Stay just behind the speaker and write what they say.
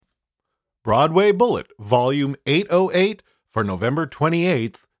Broadway Bullet, Volume 808 for November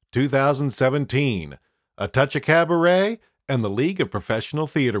 28th, 2017. A Touch of Cabaret and the League of Professional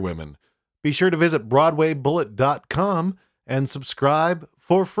Theater Women. Be sure to visit BroadwayBullet.com and subscribe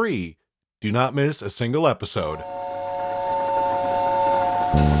for free. Do not miss a single episode.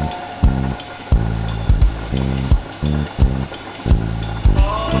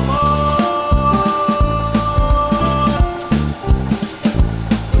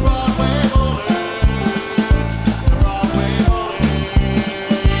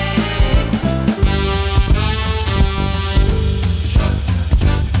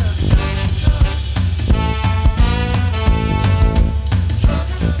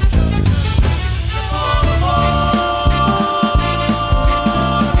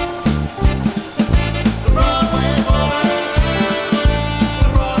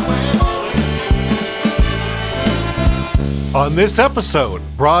 On this episode,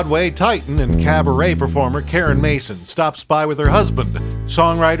 Broadway titan and cabaret performer Karen Mason stops by with her husband,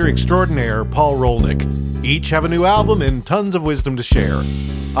 songwriter extraordinaire Paul Rolnick. Each have a new album and tons of wisdom to share.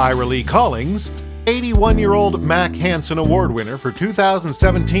 Ira Lee Collings, 81-year-old Mac Hansen Award winner for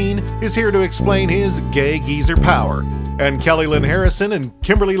 2017, is here to explain his gay geezer power. And Kelly Lynn Harrison and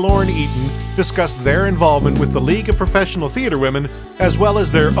Kimberly Lauren Eaton discuss their involvement with the League of Professional Theater Women, as well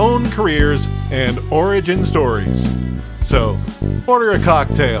as their own careers and origin stories. So, order a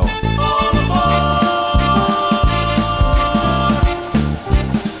cocktail.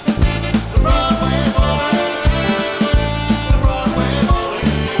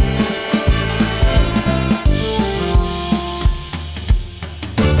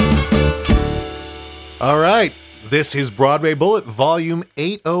 All right, this is Broadway Bullet, Volume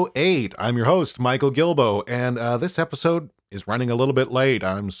 808. I'm your host, Michael Gilbo, and this episode is running a little bit late.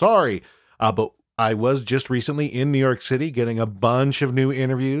 I'm sorry, but I was just recently in New York City getting a bunch of new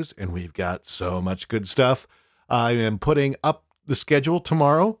interviews, and we've got so much good stuff. I am putting up the schedule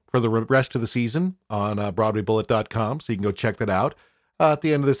tomorrow for the rest of the season on BroadwayBullet.com, so you can go check that out. At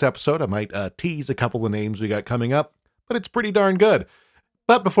the end of this episode, I might tease a couple of names we got coming up, but it's pretty darn good.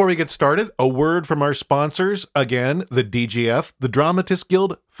 But before we get started, a word from our sponsors. Again, the DGF, the Dramatists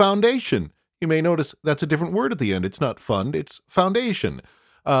Guild Foundation. You may notice that's a different word at the end. It's not fund, it's foundation.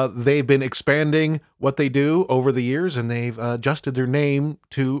 They've been expanding what they do over the years, and they've adjusted their name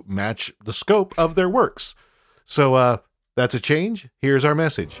to match the scope of their works. So that's a change. Here's our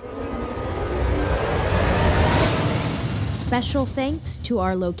message. Special thanks to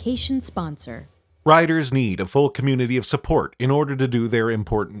our location sponsor. Writers need a full community of support in order to do their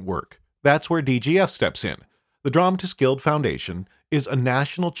important work. That's where DGF steps in. The Dramatists Guild Foundation is a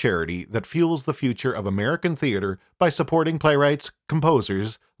national charity that fuels the future of American theater by supporting playwrights,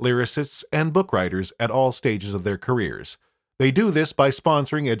 composers, lyricists, and book writers at all stages of their careers. They do this by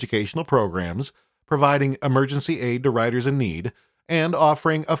sponsoring educational programs, providing emergency aid to writers in need, and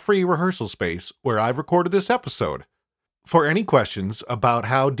offering a free rehearsal space where I've recorded this episode. For any questions about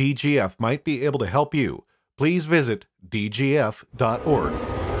how DGF might be able to help you, please visit dgf.org.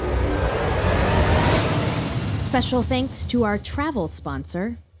 Special thanks to our travel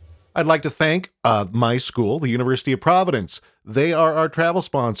sponsor. I'd like to thank my school, the University of Providence. They are our travel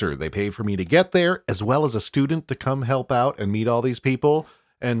sponsor. They pay for me to get there, as well as a student to come help out and meet all these people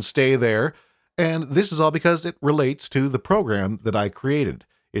and stay there. And this is all because it relates to the program that I created.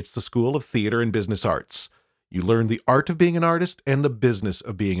 It's the School of Theater and Business Arts. You learn the art of being an artist and the business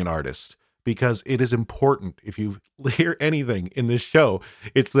of being an artist, because it is important. If you hear anything in this show,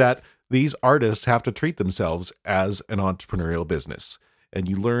 it's that these artists have to treat themselves as an entrepreneurial business. And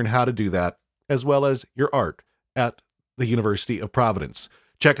you learn how to do that, as well as your art, at the University of Providence.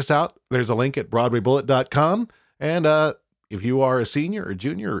 Check us out. There's a link at BroadwayBullet.com. And if you are a senior or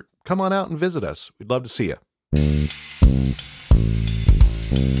junior, come on out and visit us. We'd love to see you.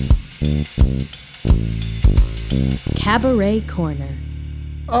 Cabaret Corner.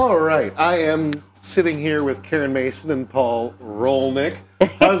 All right. I am sitting here with Karen Mason and Paul Rolnick,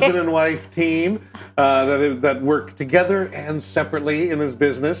 husband and wife team that work together and separately in this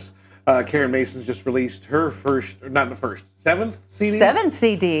business. Karen Mason's just released her seventh CD? Seventh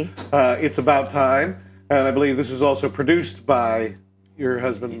CD. It's About Time. And I believe this was also produced by your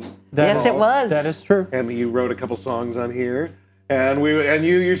husband. Yes, it was. That is true. And you wrote a couple songs on here. And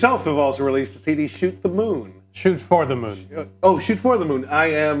you yourself have also released a CD, Shoot the Moon. Shoot for the Moon. Shoot for the Moon. I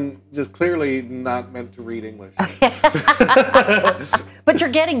am just clearly not meant to read English. But you're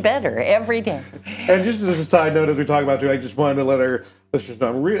getting better every day. And just as a side note, as we talk about too, I just wanted to let our listeners know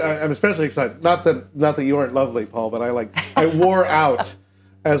I'm especially excited. Not that you aren't lovely, Paul, but I wore out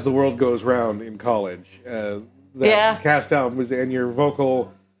As the World Goes Round in college. Cast album was, and your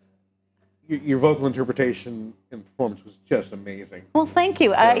vocal your vocal interpretation and performance was just amazing. Well, thank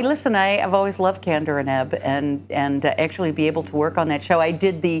you. I've always loved Candor and Ebb, and actually be able to work on that show. I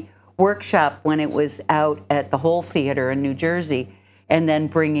did the workshop when it was out at the Whole Theater in New Jersey, and then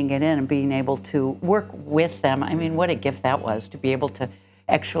bringing it in and being able to work with them. I mean, what a gift that was to be able to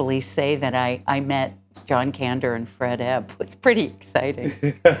actually say that I met John Candor and Fred Ebb. It's pretty exciting.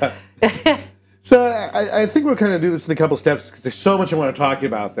 So I think we'll kind of do this in a couple steps because there's so much I want to talk to you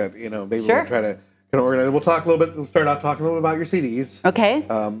about that, maybe Sure. we'll try to kind of organize. We'll talk a little bit. We'll start off talking a little bit about your CDs. Okay.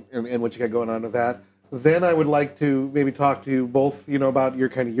 And what you got going on with that. Then I would like to maybe talk to you both, about your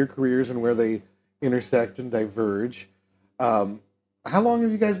careers and where they intersect and diverge. How long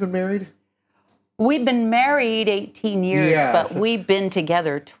have you guys been married? We've been married 18 years, Yeah, but so- we've been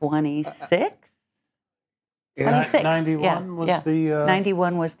together 26. Yeah. 26. 91 was the...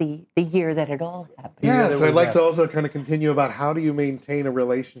 91 was the year that it all happened. Yeah, that so I'd was like that. to also kind of continue about how do you maintain a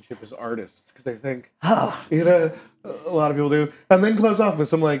relationship as artists? Because I think, Oh, a lot of people do. And then close off with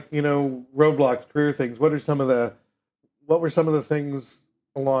some roadblocks, career things. What were some of the things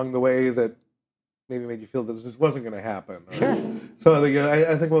along the way that maybe made you feel that this wasn't going to happen? Sure. So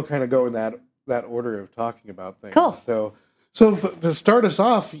I think we'll kind of go in that order of talking about things. Cool. So to start us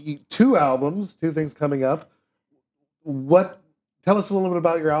off, 2 albums, 2 things coming up. Tell us a little bit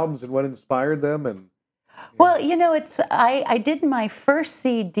about your albums and what inspired them and... well, I did my first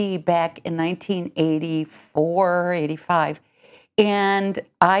CD back in 1984, 85, and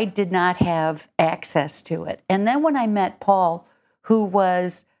I did not have access to it. And then when I met Paul, who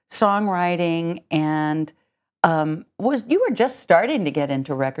was songwriting and you were just starting to get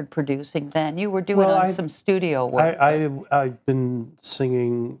into record producing then. You were doing some studio work. I've been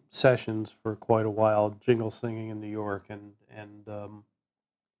singing sessions for quite a while, jingle singing in New York, and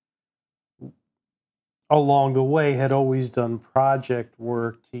along the way had always done project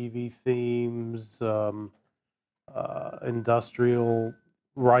work, TV themes, industrial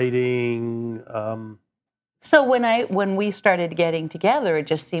writing. So when we started getting together, it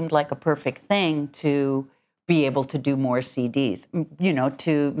just seemed like a perfect thing to be able to do more CDs,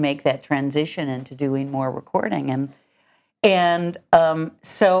 to make that transition into doing more recording.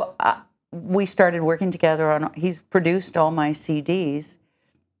 So we started working together on, he's produced all my CDs.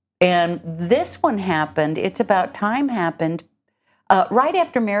 And this one happened, It's About Time happened right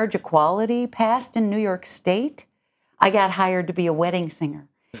after marriage equality passed in New York State. I got hired to be a wedding singer.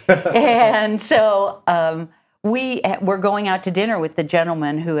 And so we were going out to dinner with the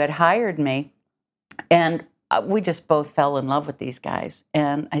gentleman who had hired me. And we just both fell in love with these guys.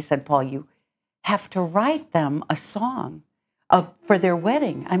 And I said, Paul, you have to write them a song for their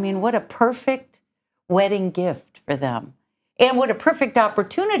wedding. I mean, what a perfect wedding gift for them. And what a perfect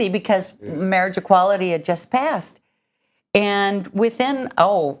opportunity because marriage equality had just passed. And within,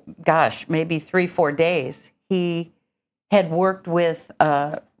 maybe 3-4 days, he had worked with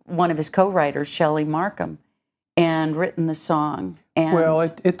one of his co-writers, Shelley Markham, and written the song. And Well,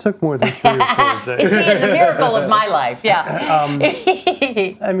 it took more than 3 or 4 days. See, it's a miracle of my life, yeah.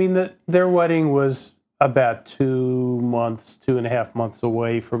 I mean, their wedding was about 2.5 months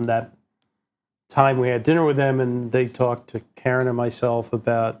away from that time we had dinner with them, and they talked to Karen and myself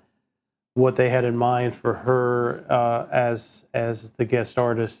about what they had in mind for her as the guest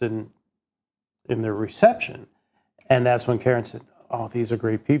artist in their reception. And that's when Karen said, "Oh, these are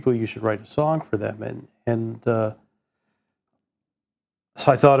great people. You should write a song for them." And so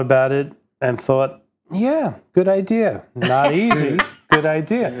I thought about it and thought, yeah, good idea. Not easy, good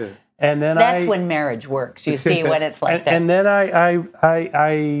idea. And then That's when marriage works. You see when it's like that. and then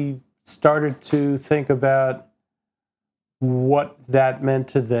I started to think about what that meant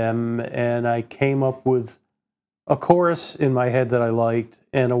to them, and I came up with a chorus in my head that I liked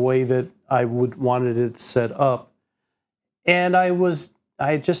and a way that I wanted it set up. And I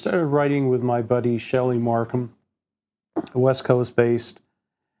had just started writing with my buddy Shelley Markham, West Coast based,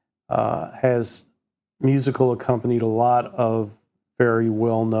 has musical accompanied a lot of very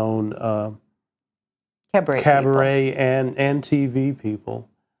well known cabaret and TV people.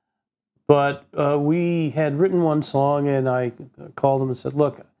 But we had written one song, and I called him and said,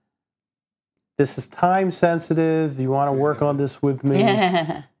 "Look, this is time sensitive. You want to work on this with me?"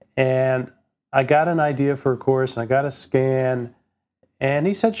 Yeah. And I got an idea for a chorus, and I got a scan, and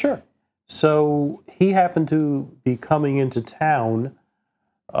he said, "Sure." So he happened to be coming into town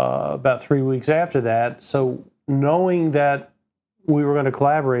about 3 weeks after that. So knowing that we were going to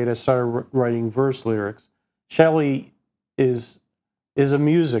collaborate, I started writing verse lyrics. Shelley is a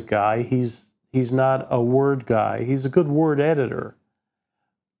music guy. He's not a word guy. He's a good word editor.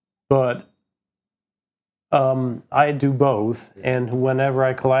 But I do both, and whenever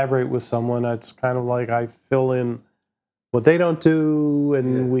I collaborate with someone, it's kind of like I fill in what they don't do,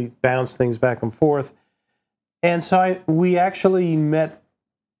 and we bounce things back and forth. And so we actually met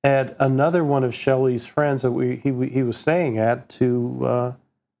at another one of Shelley's friends that he was staying at to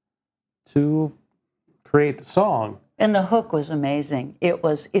create the song. And the hook was amazing.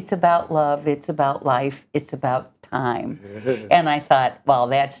 It's about love, it's about life, it's about time. And I thought, well,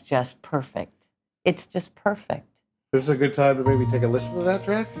 that's just perfect. It's just perfect. This is a good time to maybe take a listen to that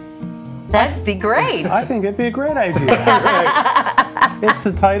track? That'd be great. I think it'd be a great idea. It's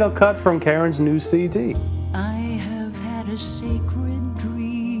the title cut from Karen's new CD. I have had a sacred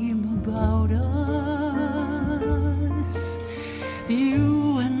dream about us.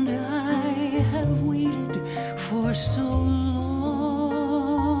 You and I have waited for so long,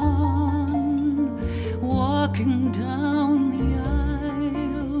 walking down the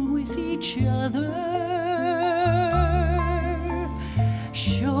aisle with each other,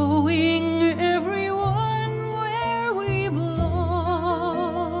 showing everyone where we belong.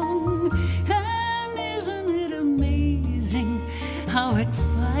 And isn't it amazing how it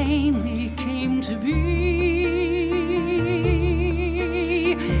finally came to be?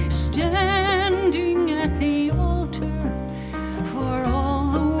 Standing at the altar for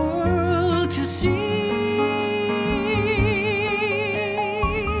all the world to see.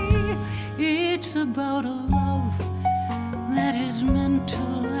 It's about a love that is meant to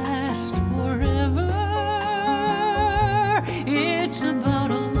last forever. It's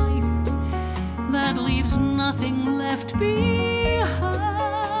about a life that leaves nothing left behind.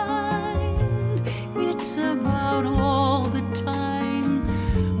 It's about all the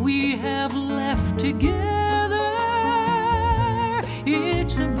time we have left together.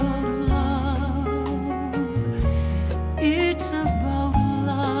 It's about love. It's about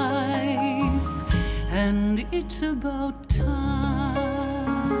life. And it's about time.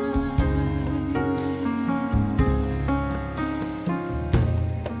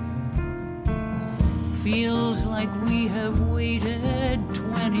 Feels like we have waited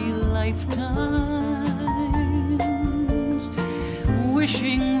 20 lifetimes,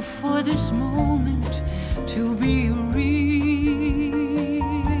 wishing for this moment to be real.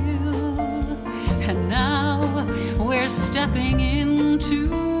 And now we're stepping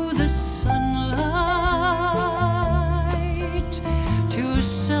into the sunlight to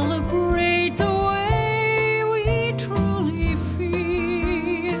celebrate the way we truly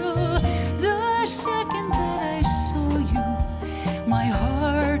feel. The second that I saw you, my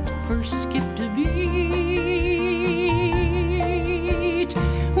heart first skipped a beat.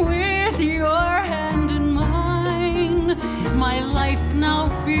 With your hand in mine, my life now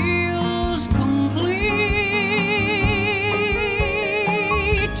feels complete.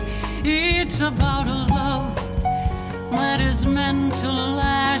 It's about a love that is meant to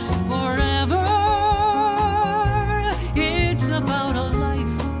last forever. It's about a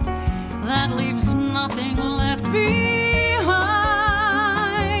life that leaves nothing left behind.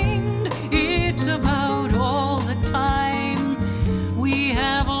 It's about all the time we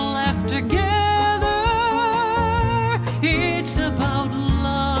have left together. It's about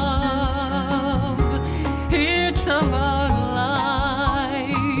love. It's about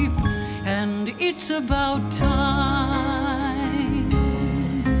life. And it's about time.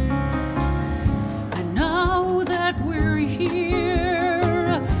 And now that we're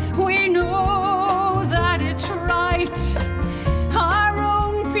here, we know that it's right. Our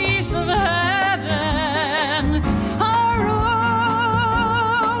own piece of heaven, our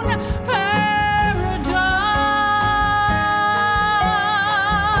own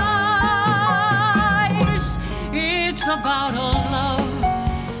paradise. It's about a love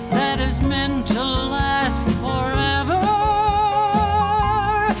that is meant to last forever.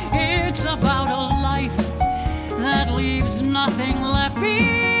 It's about a life that leaves nothing left behind.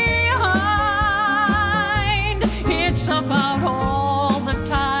 It's about all the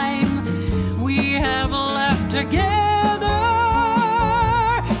time we have left together.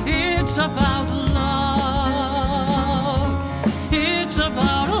 It's about love. It's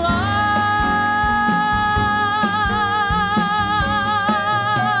about life.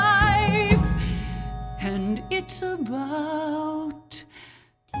 And it's about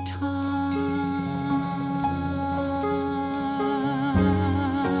time.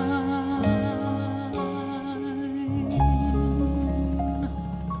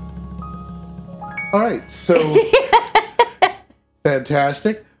 All right, so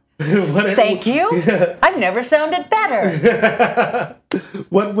fantastic. Thank you. I've never sounded better.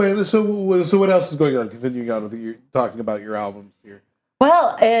 So what else is going on? Continuing on with you talking about your albums here.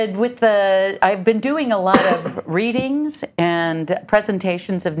 Well, I've been doing a lot of readings and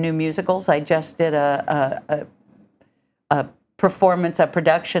presentations of new musicals. I just did a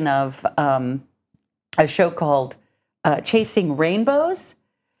production of a show called Chasing Rainbows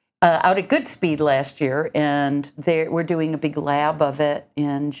out at Goodspeed last year, and we're doing a big lab of it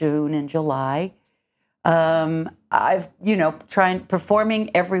in June and July. I've performing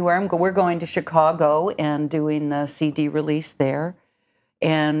everywhere. We're going to Chicago and doing the CD release there.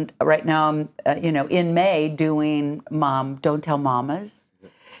 And right now I'm, in May doing Don't Tell Mamas,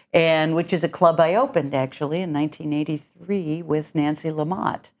 and which is a club I opened actually in 1983 with Nancy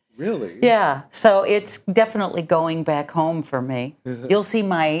Lamott. Really? Yeah. So it's definitely going back home for me. You'll see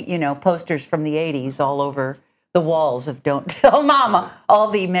my, posters from the 80s all over the walls of Don't Tell Mama, all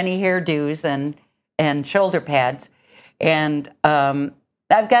the many hairdos and shoulder pads. And I've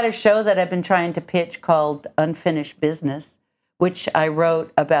got a show that I've been trying to pitch called Unfinished Business, which I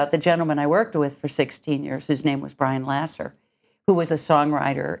wrote about the gentleman I worked with for 16 years, whose name was Brian Lasser, who was a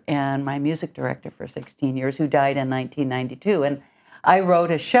songwriter and my music director for 16 years, who died in 1992. And I wrote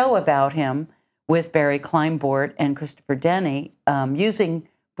a show about him with Barry Kleinbort and Christopher Denny, using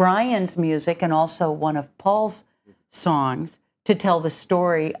Brian's music and also one of Paul's songs to tell the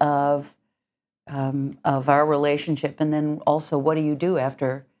story of our relationship, and then also what do you do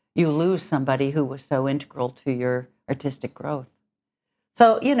after you lose somebody who was so integral to your artistic growth.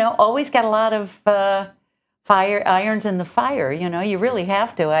 So, always got a lot of irons in the fire, you really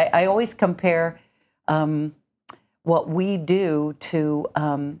have to. I always compare what we do to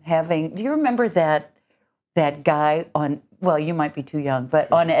do you remember that guy on, well, you might be too young,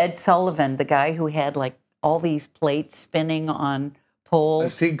 but on Ed Sullivan, the guy who had like all these plates spinning on poles?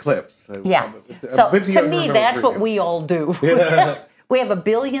 I've seen clips. Yeah. So to me, that's what we all do. Yeah. We have a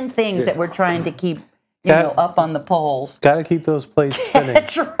billion things that we're trying to keep, up on the poles. Got to keep those plates spinning.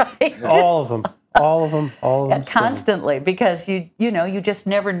 That's right. All of them. Yeah, constantly, because you just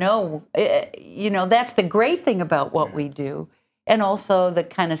never know. That's the great thing about what we do, and also the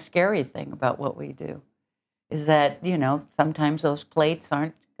kind of scary thing about what we do, is that sometimes those plates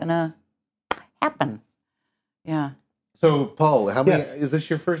aren't gonna happen. Yeah. So, Paul, how many? Yes. Is this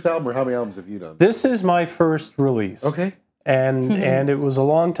your first album, or how many albums have you done? This is my first release. Okay. And it was a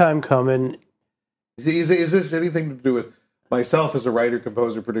long time coming. Is this anything to do with myself as a writer,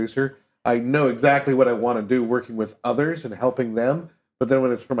 composer, producer? I know exactly what I want to do working with others and helping them. But then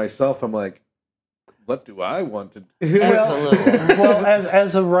when it's for myself, I'm like, what do I want to do? Absolutely. Well,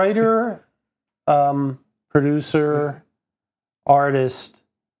 as a writer, producer, artist,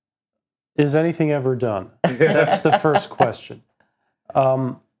 is anything ever done? That's the first question.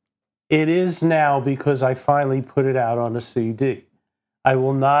 It is now, because I finally put it out on a CD. I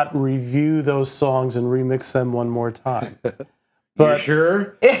will not review those songs and remix them one more time. You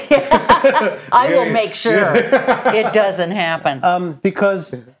sure? I will make sure it doesn't happen.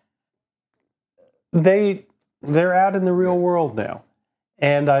 Because they're out in the real world now,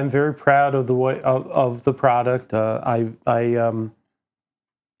 and I'm very proud of the way of the product. I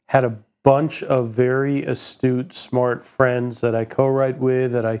had a bunch of very astute, smart friends that I co-write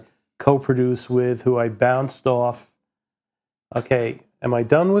with, that I co-produce with, who I bounced off. Okay, am I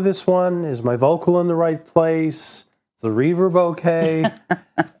done with this one? Is my vocal in the right place? Is the reverb okay?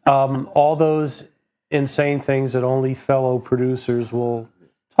 All those insane things that only fellow producers will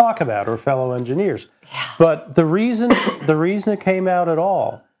talk about, or fellow engineers. Yeah. But the reason it came out at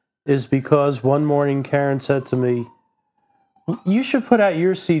all is because one morning Karen said to me, "You should put out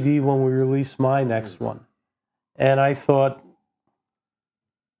your CD when we release my next one." And I thought,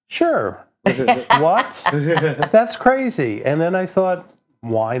 sure. What? That's crazy. And then I thought,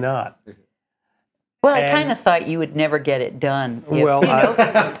 why not? Well, I kind of thought you would never get it done. If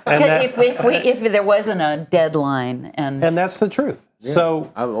there wasn't a deadline, and that's the truth. Yeah.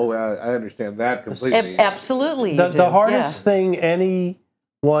 So I understand that completely. Absolutely, the hardest thing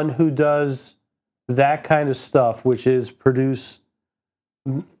anyone who does that kind of stuff, which is produce,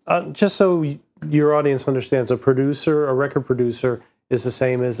 just so your audience understands, a record producer is the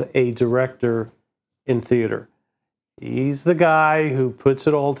same as a director in theater. He's the guy who puts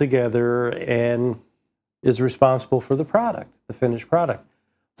it all together and is responsible for the product, the finished product.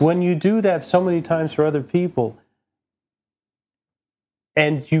 When you do that so many times for other people,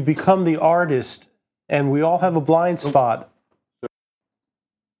 and you become the artist, and we all have a blind spot.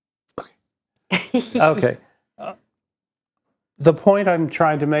 Okay. The point I'm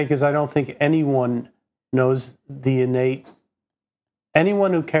trying to make is I don't think anyone knows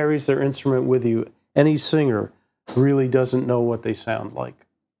anyone who carries their instrument with you, any singer, really doesn't know what they sound like.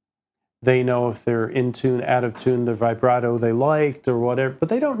 They know if they're in tune, out of tune, the vibrato they liked or whatever, but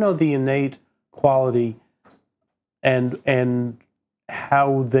they don't know the innate quality and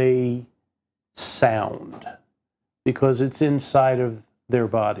how they sound, because it's inside of their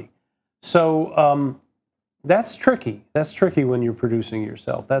body. So that's tricky. That's tricky when you're producing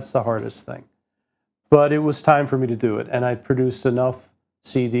yourself. That's the hardest thing. But it was time for me to do it, and I produced enough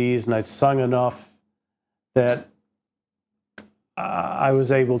CDs and I'd sung enough that I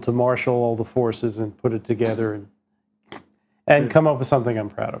was able to marshal all the forces and put it together and come up with something I'm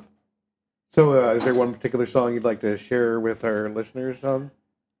proud of. So is there one particular song you'd like to share with our listeners on?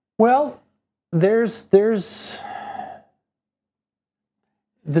 Well, there's the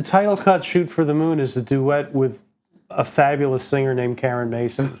title cut, Shoot for the Moon, is a duet with a fabulous singer named Karen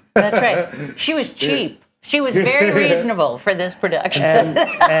Mason. That's right. She was cheap. She was very reasonable for this production.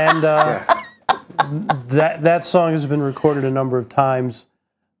 And that song has been recorded a number of times,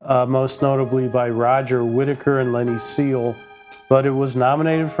 most notably by Roger Whittaker and Lenny Seal, but it was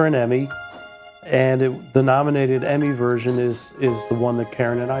nominated for an Emmy, and the nominated Emmy version is the one that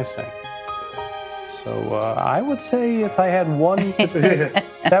Karen and I sang. So I would say if I had one,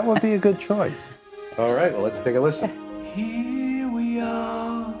 that would be a good choice. All right, well, let's take a listen. Here we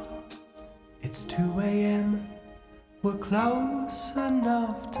are, it's 2 a.m., we're close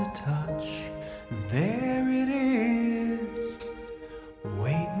enough to touch. There it is,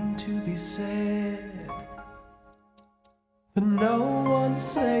 waiting to be said, but no one's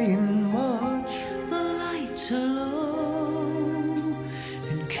saying much. The lights are low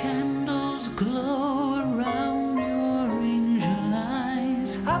and candles glow around your angel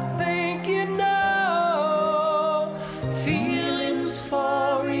eyes. I think you know, feelings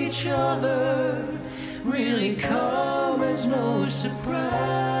for each other really come as no surprise.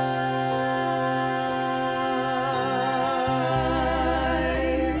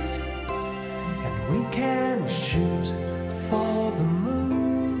 And we can shoot for the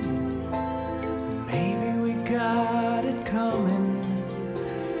moon. Maybe we got it coming.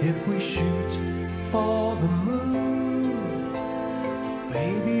 If we shoot for the moon,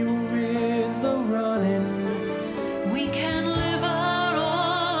 baby, we're in the running. We can live out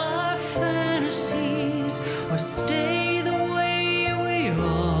all our fantasies or stay the way we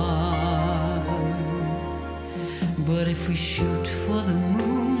are. But if we shoot for the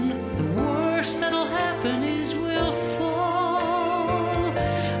moon, the worst that'll happen is we'll fall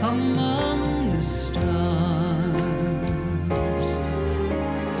among the stars.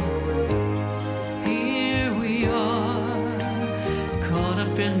 Here we are, caught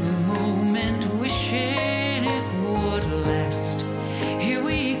up in the moment, wishing it would last. Here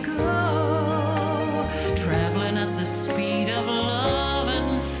we go, traveling at the speed of love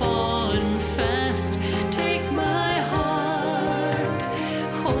and falling fast. Take my heart,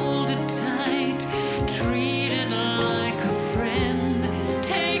 hold it tight, treat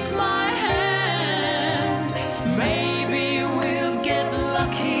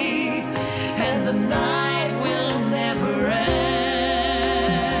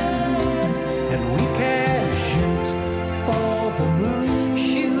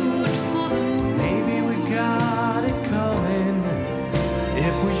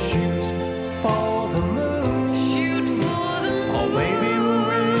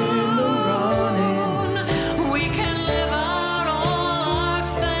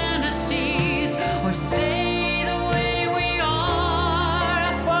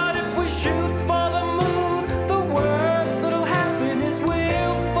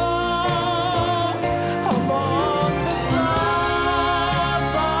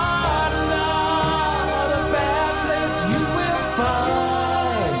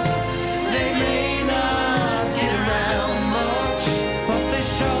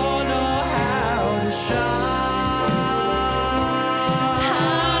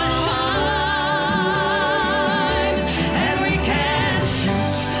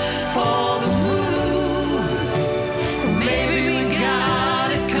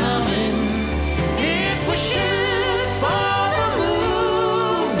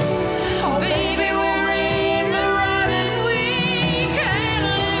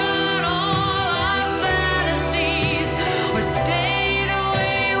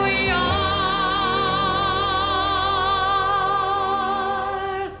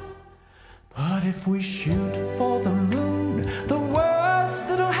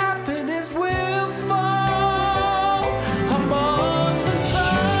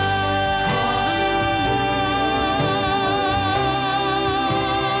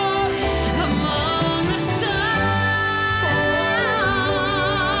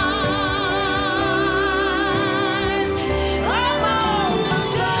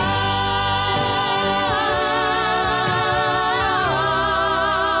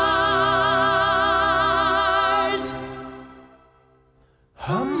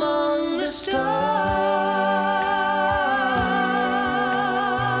among the stars.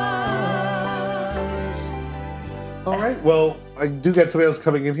 All right. Well, I do got somebody else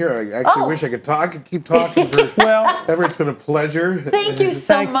coming in here. I actually wish I could talk. I could keep talking for Well, ever. It's been a pleasure. Thank you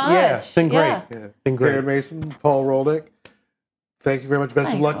so thanks. much. Yeah, it's been great. Yeah. Yeah. Been great. Karen Mason, Paul Rolnick. Thank you very much.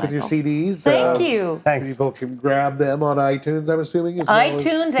 Best of Thanks, luck with your Michael. CDs. Thank you. Thanks. People can grab them on iTunes, I'm assuming. As well as-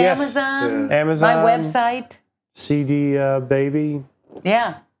 iTunes, Yes. Amazon, Amazon. my website. CD Baby.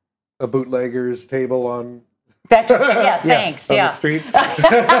 Yeah. a bootlegger's table on That's yeah, thanks. on Yeah. the street.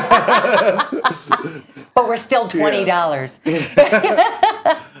 But we're still $20.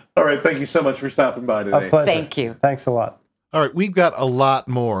 All right. Thank you so much for stopping by A today. pleasure. Thank you. Thanks a lot. All right, we've got a lot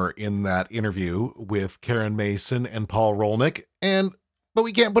more in that interview with Karen Mason and Paul Rolnick, but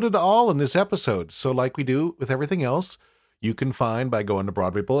we can't put it all in this episode. So like we do with everything else, you can find by going to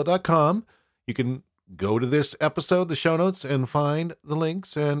BroadwayBullet.com. You can go to this episode, the show notes, and find the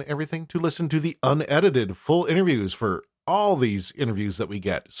links and everything to listen to the unedited full interviews for all these interviews that we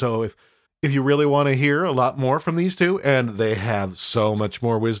get. So if you really want to hear a lot more from these two, and they have so much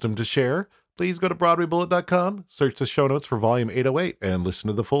more wisdom to share, please go to BroadwayBullet.com, search the show notes for volume 808, and listen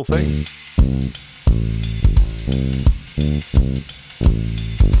to the full thing.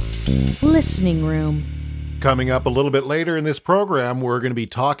 Listening Room. Coming up a little bit later in this program, we're going to be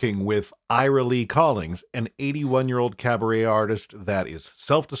talking with Ira Lee Collins, an 81-year-old cabaret artist that is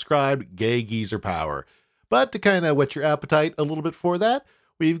self-described gay geezer power. But to kind of whet your appetite a little bit for that,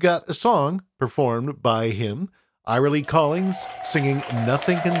 we've got a song performed by him, Ira Lee Collins, singing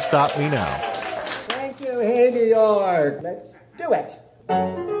Nothing Can Stop Me Now. Thank you. Hey, New York. Let's do it.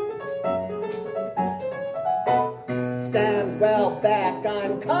 Stand well back,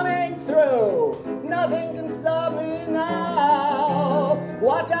 I'm coming through. Nothing can stop me now.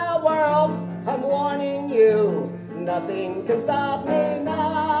 Watch out, world, I'm warning you. Nothing can stop me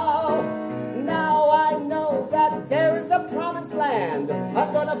now. Now I know that there is a promised land.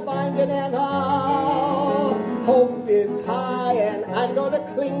 I'm gonna find it and all. Hope is high and I'm gonna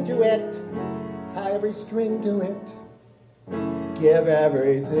cling to it. Tie every string to it. Give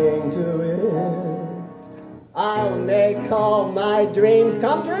everything to it. I'll make all my dreams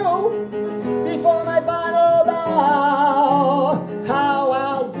come true before my final bow. How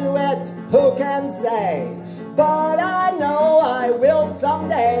I'll do it, who can say? But I know I will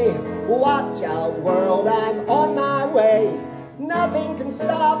someday. Watch out, world, I'm on my way. Nothing can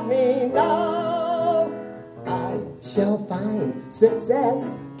stop me now. I shall find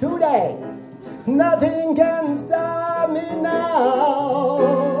success today. Nothing can stop me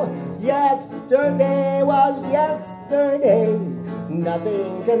now. Yesterday was yesterday.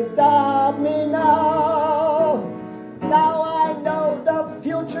 Nothing can stop me now. Now I know the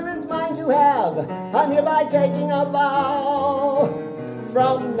future is mine to have. I'm hereby taking a vow.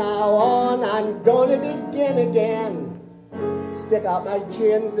 From now on, I'm gonna begin again. Stick out my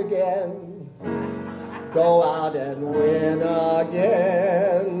chins again. Go out and win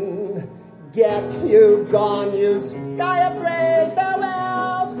again. Get you gone, you sky of gray.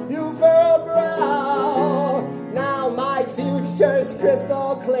 Farewell, you furrowed brow. Now my future's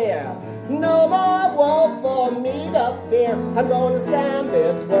crystal clear. No more woe for me to fear. I'm going to stand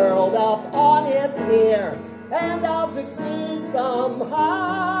this world up on its ear, and I'll succeed somehow.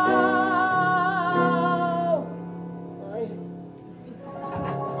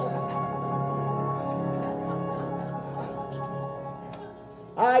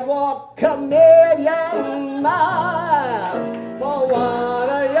 I'd walk a million miles for one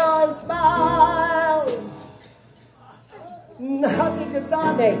of your smiles. Nothing can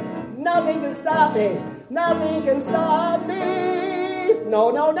stop me. Nothing can stop me. Nothing can stop me. No,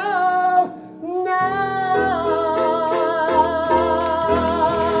 no, no. No.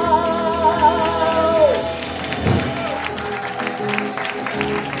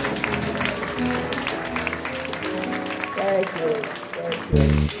 Thank you. Thank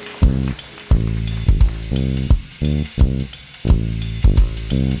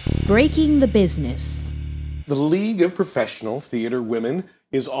you. Breaking the Business. The League of Professional Theater Women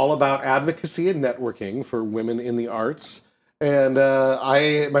is all about advocacy and networking for women in the arts. And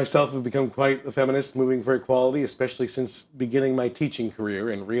I myself have become quite a feminist, moving for equality, especially since beginning my teaching career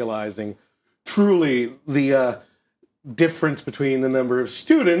and realizing truly the difference between the number of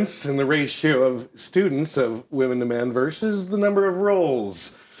students and the ratio of students of women to men versus the number of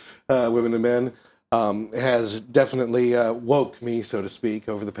roles women to men has definitely woke me, so to speak,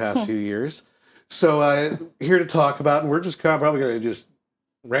 over the past few years. So here to talk about, and we're just probably going to just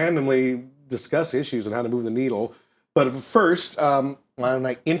randomly discuss issues on how to move the needle. But first, why don't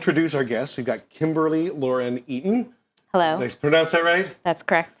I introduce our guests? We've got Kimberly Lauren Eaton. Hello. Nice. Pronounce that right? That's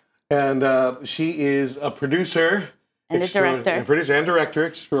correct. And she is a producer. And a director. A producer and director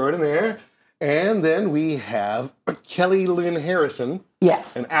extraordinaire. And then we have Kelly Lynn Harrison.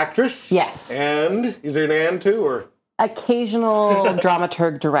 Yes. An actress. Yes. And is there an and too, or? Occasional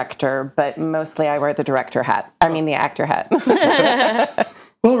dramaturg director, but mostly I wear the director hat. I mean the actor hat.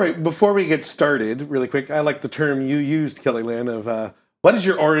 Well, right, before we get started, really quick, I like the term you used, Kelly Lynn, of what is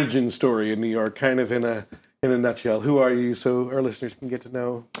your origin story in New York, kind of in a nutshell. Who are you, so our listeners can get to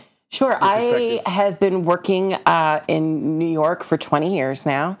know? Sure. I have been working in New York for 20 years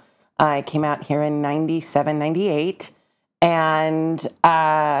now. I came out here in 97, 98, and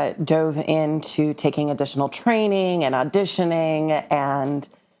dove into taking additional training and auditioning, and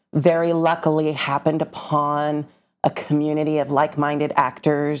very luckily happened upon a community of like-minded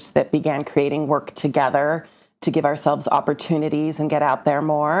actors that began creating work together to give ourselves opportunities and get out there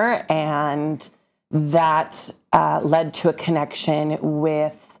more. And that led to a connection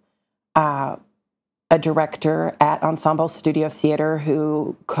with a director at Ensemble Studio Theater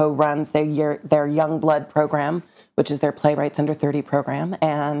who co-runs their Young Blood program, which is their Playwrights Under 30 program,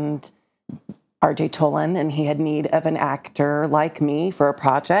 and R.J. Tolan, and he had need of an actor like me for a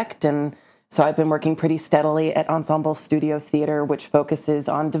project. And so I've been working pretty steadily at Ensemble Studio Theater, which focuses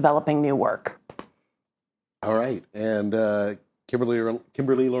on developing new work. All right. And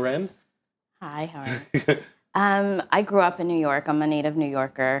Kimberly Loren? Hi, how are you? I grew up in New York. I'm a native New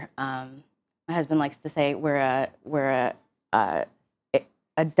Yorker. My husband likes to say we're a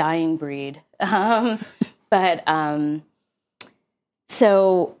dying breed.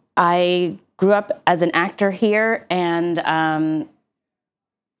 So I grew up as an actor here, and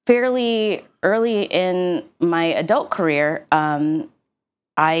fairly early in my adult career,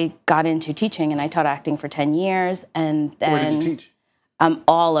 I got into teaching, and I taught acting for 10 years. And then Where did you teach?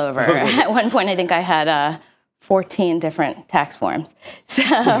 All over. At one point, I think I had 14 different tax forms.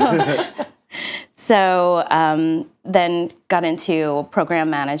 So then got into program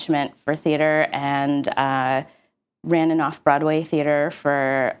management for theater, and ran an off-Broadway theater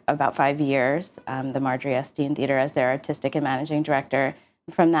for about 5 years, the Marjorie S. Dean Theater, as their artistic and managing director.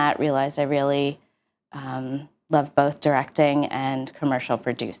 From that, realized I really love both directing and commercial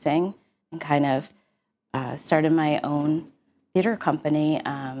producing, and kind of started my own theater company,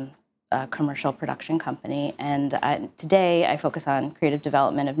 a commercial production company. And today I focus on creative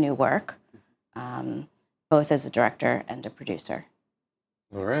development of new work, both as a director and a producer.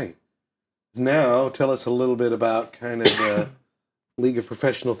 All right. Now tell us a little bit about kind of the League of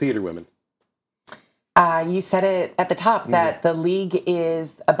Professional Theater Women. You said it at the top that the League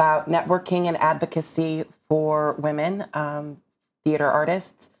is about networking and advocacy for women, theater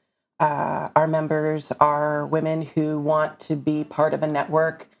artists. Our members are women who want to be part of a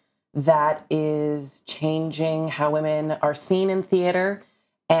network that is changing how women are seen in theater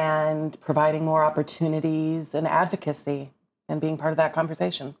and providing more opportunities and advocacy and being part of that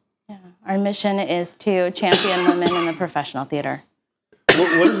conversation. Yeah. Our mission is to champion women in the professional theater.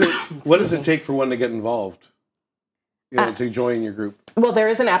 What does it take for one to get involved, to join your group? Well, there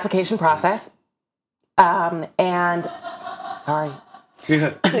is an application process. It's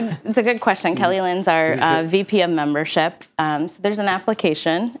a good question. Kelly Lynn's our VP of membership. So there's an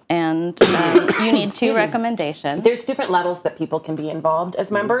application, and you need 2 recommendations. There's different levels that people can be involved as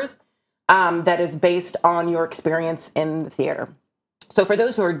members that is based on your experience in the theater. So for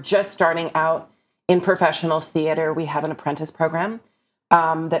those who are just starting out in professional theater, we have an apprentice program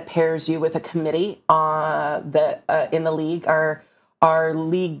that pairs you with a committee in the League. Our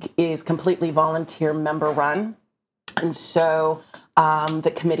League is completely volunteer member run. And so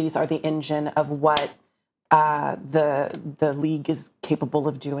the committees are the engine of what the League is capable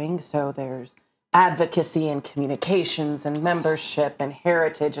of doing. So there's advocacy and communications and membership and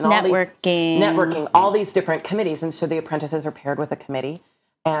heritage and networking, all these different committees. And so the apprentices are paired with a committee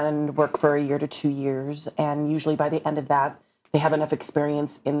and work for 1 year to 2 years. And usually by the end of that, they have enough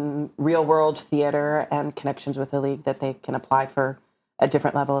experience in real world theater and connections with the League that they can apply for a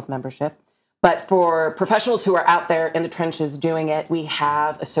different level of membership. But for professionals who are out there in the trenches doing it, we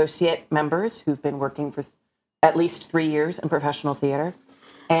have associate members who've been working for at least 3 years in professional theater,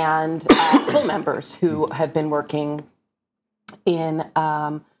 and full members who have been working in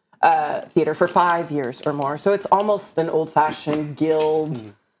theater for 5 years or more. So it's almost an old-fashioned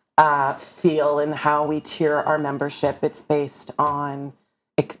guild feel in how we tier our membership. It's based on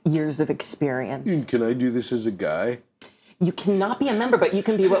years of experience. Can I do this as a guy? You cannot be a member, but you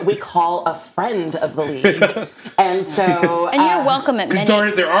can be what we call a friend of the League. And so... And you're welcome at many... Darn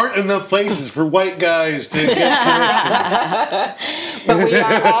it, there aren't enough places for white guys to get connections. But we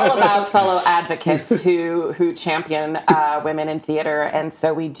are all about fellow advocates who champion women in theater, and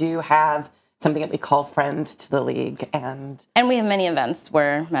so we do have something that we call Friend to the League, and we have many events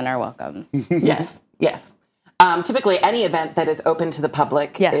where men are welcome. yes. Typically, any event that is open to the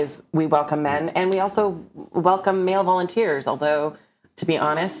public is we welcome men, and we also welcome male volunteers. Although, to be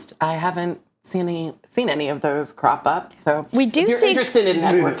honest, I haven't seen any of those crop up. So we do if you're interested in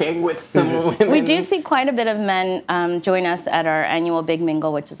networking with some women. We do see quite a bit of men join us at our annual Big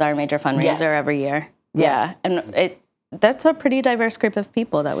Mingle, which is our major fundraiser every year. Yes. Yeah, and that's a pretty diverse group of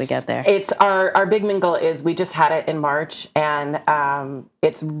people that we get there. It's our Big Mingle is, we just had it in March, and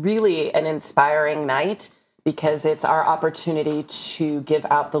it's really an inspiring night because it's our opportunity to give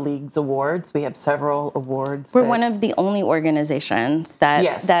out the League's awards. We have several awards. We're one of the only organizations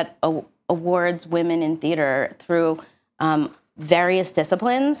that awards women in theater through various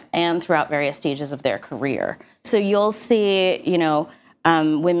disciplines and throughout various stages of their career. So you'll see,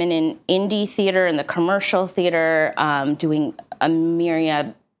 women in indie theater and the commercial theater doing a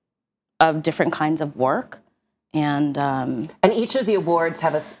myriad of different kinds of work. And each of the awards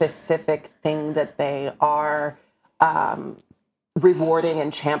have a specific thing that they are rewarding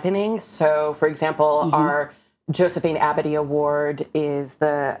and championing. So, for example, our Josephine Abity Award is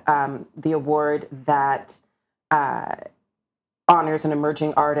the award that honors an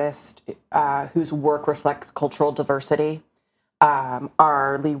emerging artist whose work reflects cultural diversity.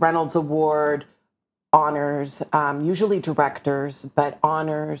 Our Lee Reynolds Award honors usually directors, but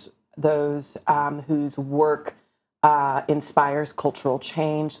honors those whose work inspires cultural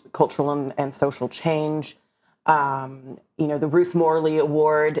and social change. The Ruth Morley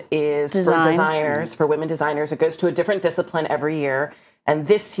Award is for designers, for women designers. It goes to a different discipline every year. And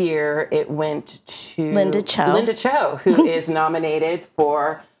this year it went to Linda Cho, who is nominated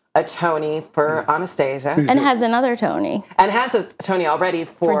for a Tony for Anastasia. And has another Tony. And has a Tony already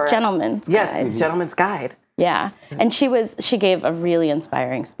for Gentleman's Guide. Yes, Gentleman's Guide. Yeah. And she gave a really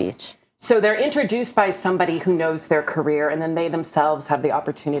inspiring speech. So they're introduced by somebody who knows their career, and then they themselves have the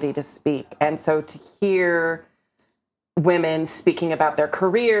opportunity to speak. And so to hear women speaking about their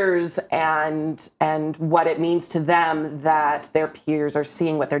careers and what it means to them that their peers are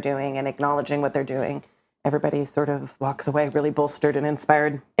seeing what they're doing and acknowledging what they're doing, everybody sort of walks away really bolstered and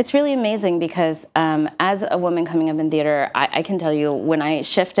inspired. It's really amazing because as a woman coming up in theater, I can tell you when I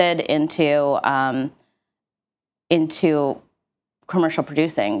shifted into commercial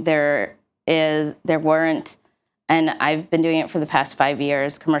producing, there weren't, and I've been doing it for the past 5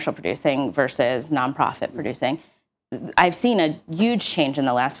 years, commercial producing versus nonprofit producing. I've seen a huge change in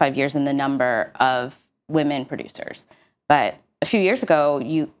the last 5 years in the number of women producers. But a few years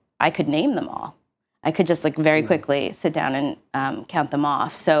ago, I could name them all. I could just very quickly sit down and count them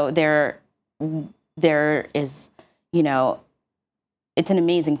off. So there is, it's an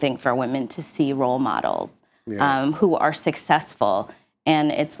amazing thing for women to see role models who are successful. And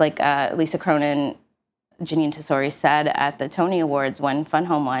it's like Lisa Cronin, Janine Tesori said at the Tony Awards when Fun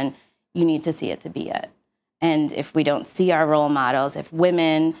Home won, you need to see it to be it. And if we don't see our role models, if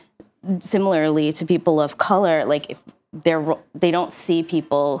women, similarly to people of color, if they don't see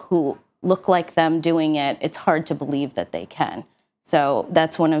people who look like them doing it, it's hard to believe that they can. So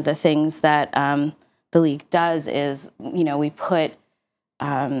that's one of the things that the League does is, we put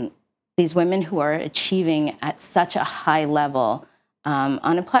these women who are achieving at such a high level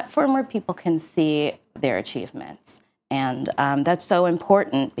on a platform where people can see their achievements. And that's so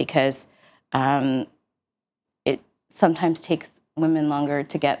important because it sometimes takes women longer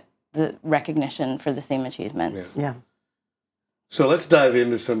to get the recognition for the same achievements. Yeah. So let's dive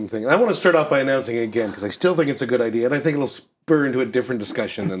into something. I want to start off by announcing again, because I still think it's a good idea, and I think it'll spur into a different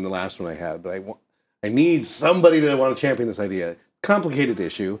discussion than the last one I had. But I need somebody to want to champion this idea. Complicated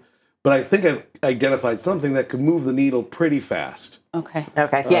issue, but I think I've identified something that could move the needle pretty fast. Okay.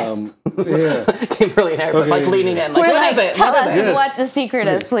 Yes. Yeah. Kimberly and I were leaning in. We're what is it? tell What is us it? what the secret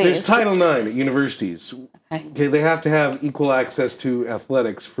is, please. There's Title IX at universities. Okay, they have to have equal access to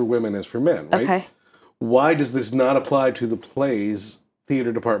athletics for women as for men, right? Okay. Why does this not apply to the plays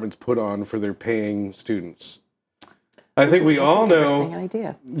theater departments put on for their paying students? I think we all know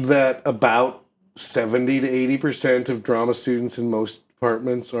idea. that about 70 to 80% of drama students in most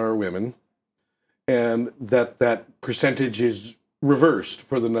departments are women, and that percentage is reversed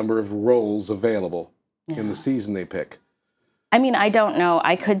for the number of roles available in the season they pick. I mean, I don't know.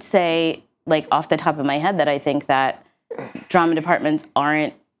 I could say, off the top of my head, that I think that drama departments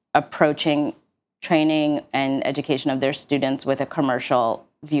aren't approaching training and education of their students with a commercial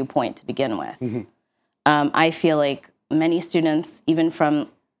viewpoint to begin with. Mm-hmm. I feel like many students, even from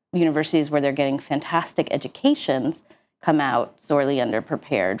universities where they're getting fantastic educations, come out sorely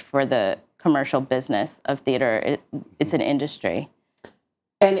underprepared for the commercial business of theater. It's an industry.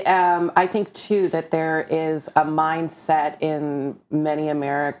 And I think, too, that there is a mindset in many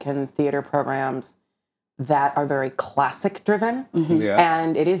American theater programs that are very classic driven. Yeah.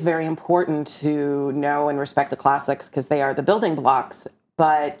 And it is very important to know and respect the classics because they are the building blocks.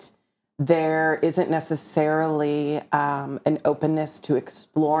 But there isn't necessarily an openness to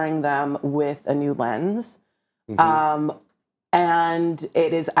exploring them with a new lens. And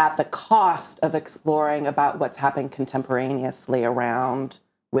it is at the cost of exploring about what's happening contemporaneously around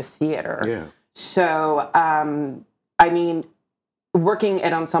with theater. Yeah. So, I mean, working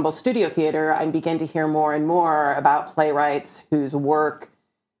at Ensemble Studio Theater, I begin to hear more and more about playwrights whose work,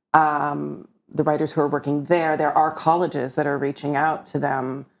 the writers who are working there are colleges that are reaching out to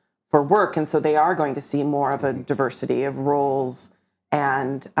them for work. And so they are going to see more of a diversity of roles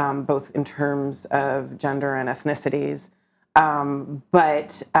and both in terms of gender and ethnicities.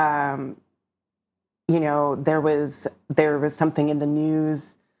 But you know, there was something in the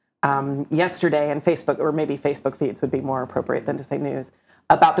news yesterday, and Facebook, or maybe Facebook feeds would be more appropriate than to say news,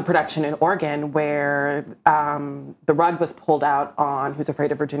 about the production in Oregon where the rug was pulled out on Who's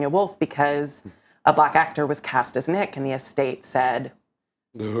Afraid of Virginia Woolf because a Black actor was cast as Nick, and the estate said,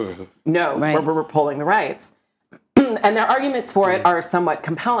 no, Right. we're pulling the rights. And their arguments for it are somewhat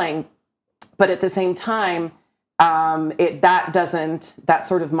compelling, but at the same time, that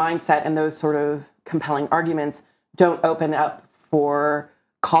sort of mindset and those sort of compelling arguments don't open up for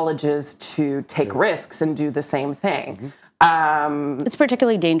colleges to take risks and do the same thing. It's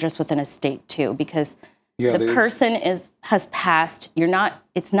particularly dangerous within a state too, because the person has passed.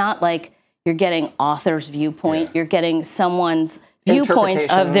 It's not like you're getting author's viewpoint. You're getting someone's viewpoint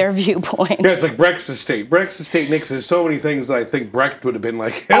of their viewpoint. Yeah, it's like Brecht's estate. Brecht's estate mixes so many things that I think Brecht would have been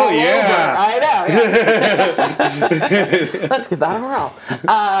like, hell All yeah. over. I know. Yeah. Let's give that a whirl.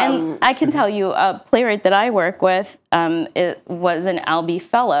 And I can tell you, a playwright that I work with it was an Albee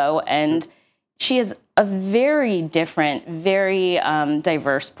Fellow, and she is a very different, very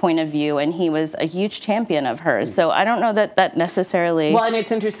diverse point of view, and he was a huge champion of hers. So I don't know that necessarily... Well, and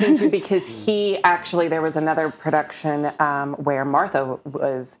it's interesting, too, because there was another production where Martha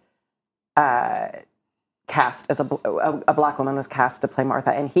was cast as a Black woman was cast to play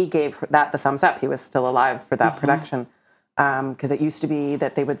Martha, and he gave that the thumbs up. He was still alive for that production. Because it used to be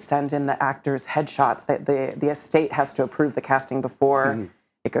that they would send in the actors' headshots, that the estate has to approve the casting before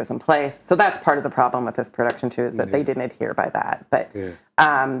it goes in place. So that's part of the problem with this production too, is that they didn't adhere by that. But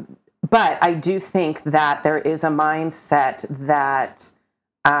I do think that there is a mindset that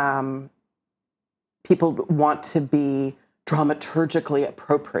people want to be dramaturgically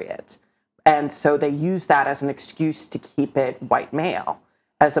appropriate. And so they use that as an excuse to keep it white male,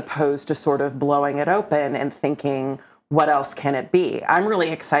 as opposed to sort of blowing it open and thinking, what else can it be? I'm really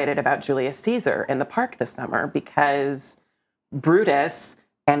excited about Julius Caesar in the park this summer because Brutus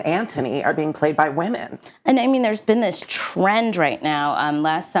and Antony are being played by women. And I mean, there's been this trend right now.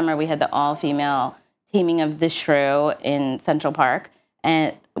 Last summer, we had the all-female teaming of The Shrew in Central Park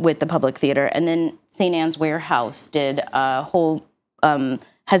and with the Public Theater. And then St. Anne's Warehouse did a whole,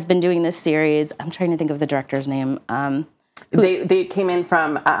 has been doing this series. I'm trying to think of the director's name. They came in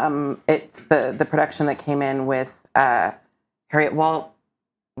from, it's the production that came in with Harriet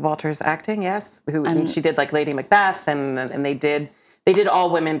Walters acting, yes? She did like Lady Macbeth, and they did all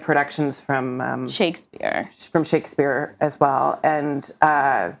women productions from Shakespeare. From Shakespeare as well, and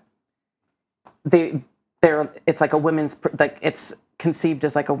it's like a women's it's conceived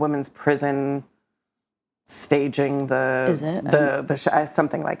as like a women's prison staging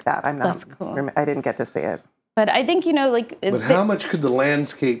something like that. I'm not. That's cool. I didn't get to see it. But I think, But how much could the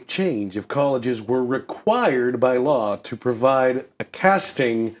landscape change if colleges were required by law to provide a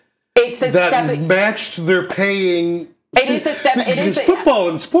casting that matched their paying? It is a step. Because football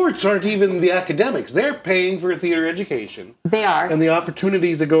and sports aren't even the academics. They're paying for a theater education. They are. And the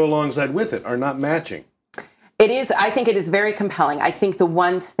opportunities that go alongside with it are not matching. It is. I think it is very compelling. I think the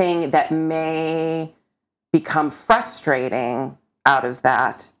one thing that may become frustrating out of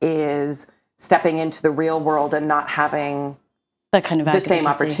that is stepping into the real world and not having that kind of the same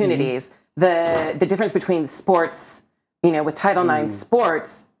opportunities. The difference between sports, with Title IX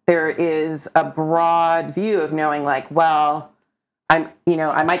sports, there is a broad view of knowing like, well, I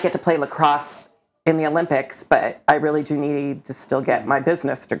might get to play lacrosse in the Olympics, but I really do need to still get my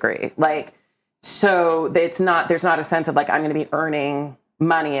business degree. Like, so there's not a sense of like, I'm going to be earning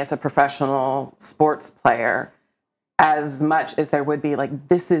money as a professional sports player as much as there would be like,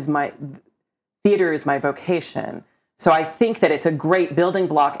 theater is my vocation. So I think that it's a great building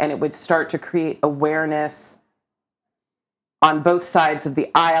block, and it would start to create awareness on both sides of the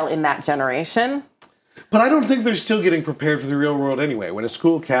aisle in that generation. But I don't think they're still getting prepared for the real world anyway. When a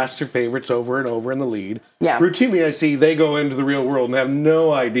school casts their favorites over and over in the lead, routinely I see they go into the real world and have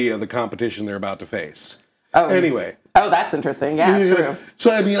no idea the competition they're about to face. Oh, anyway. Oh, that's interesting. Yeah, true. So,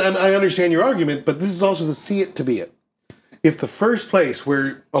 I mean, I understand your argument, but this is also the see it to be it. If the first place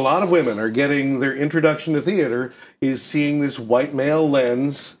where a lot of women are getting their introduction to theater is seeing this white male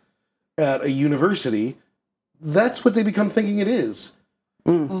lens at a university, that's what they become thinking it is.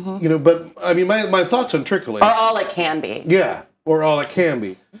 You know, but I mean, my thoughts on Trickle is... Or all it can be. Yeah, or all it can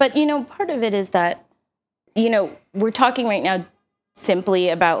be. But, you know, part of it is that, you know, we're talking right now simply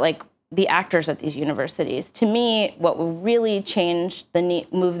about, like, the actors at these universities. To me, what will really change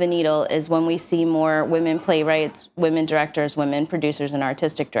move the needle is when we see more women playwrights, women directors, women producers, and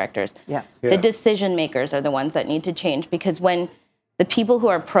artistic directors. Yes. The decision makers are the ones that need to change, because when the people who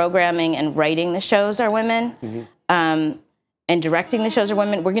are programming and writing the shows are women, and directing the shows are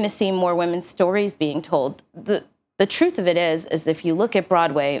women, we're going to see more women's stories being told. The truth of it is if you look at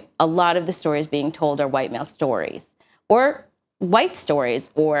Broadway, a lot of the stories being told are white male stories, or white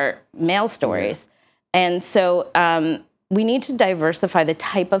stories, or male stories. And so we need to diversify the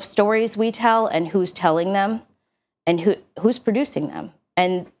type of stories we tell and who's telling them and who's producing them.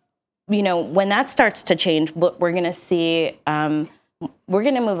 And, you know, when that starts to change, we're going to see, we're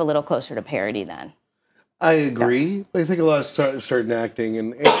going to move a little closer to parity then. I agree. I think a lot of certain acting,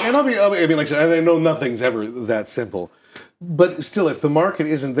 and I mean, like I said, I know nothing's ever that simple. But still, if the market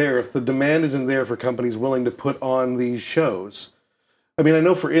isn't there, if the demand isn't there for companies willing to put on these shows, I mean, I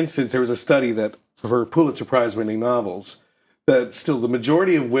know, for instance, there was a study that for Pulitzer Prize-winning novels, that still the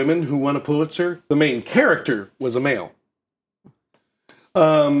majority of women who won a Pulitzer, the main character was a male.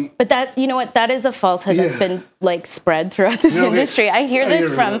 But that, you know what, that is a falsehood that's been like spread throughout this industry. I hear this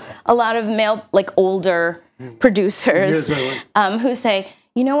from a lot of male, like older producers who say,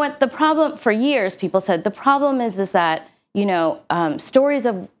 you know what, the problem for years, people said, the problem is that, you know, stories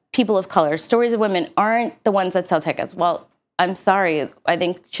of people of color, stories of women aren't the ones that sell tickets. Well, I'm sorry. I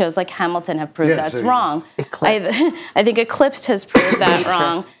think shows like Hamilton have proved that's wrong. I think Eclipsed has proved that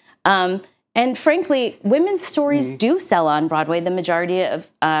wrong. And frankly, women's stories do sell on Broadway. The majority of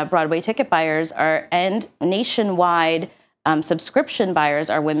Broadway ticket buyers and nationwide subscription buyers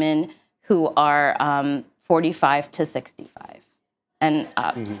are women who are 45 to 65 and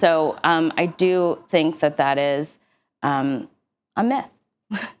up. So I do think that is a myth.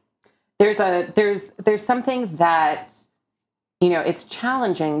 There's something that, you know, it's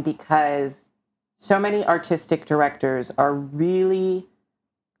challenging because so many artistic directors are really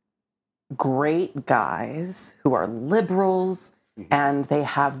great guys who are liberals and they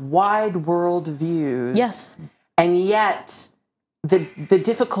have wide world views. Yes. And yet the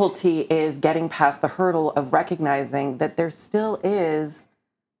difficulty is getting past the hurdle of recognizing that there still is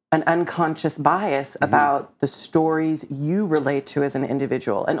an unconscious bias about the stories you relate to as an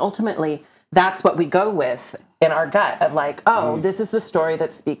individual. And ultimately, that's what we go with in our gut of like, oh, this is the story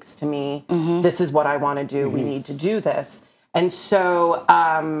that speaks to me. This is what I want to do. We need to do this. And so,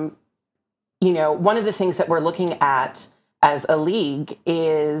 you know, one of the things that we're looking at as a league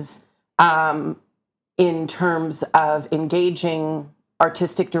is in terms of engaging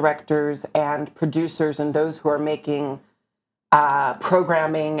artistic directors and producers and those who are making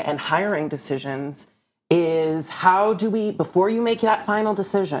programming and hiring decisions is how do we, before you make that final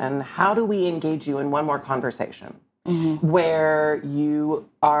decision, how do we engage you in one more conversation where you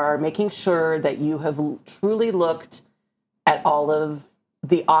are making sure that you have truly looked at all of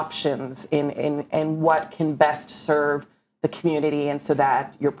the options in what can best serve the community, and so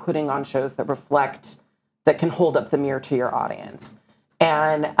that you're putting on shows that reflect, that can hold up the mirror to your audience.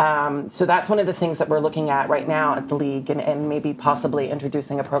 And so that's one of the things that we're looking at right now at the league, and maybe possibly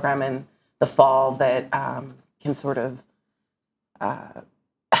introducing a program in the fall that can sort of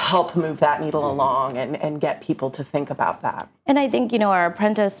help move that needle along and get people to think about that. And I think, you know, our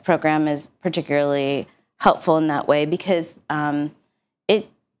apprentice program is particularly helpful in that way because it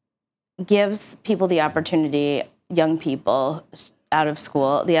gives people the opportunity, young people out of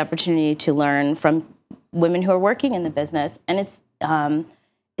school, the opportunity to learn from women who are working in the business. And it's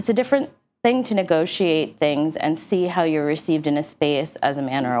a different thing to negotiate things and see how you're received in a space as a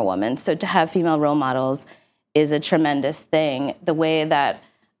man or a woman. So to have female role models is a tremendous thing. The way that,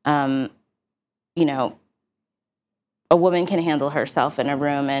 you know, a woman can handle herself in a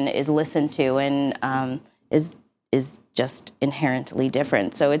room and is listened to and is just inherently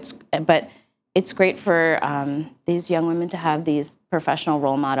different. So it's great for these young women to have these professional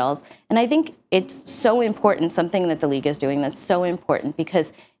role models. And I think it's so important, something that the league is doing that's so important,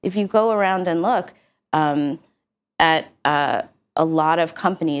 because if you go around and look at a lot of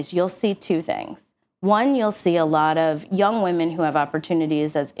companies, you'll see two things. One, you'll see a lot of young women who have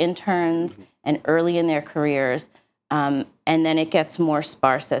opportunities as interns and early in their careers, and then it gets more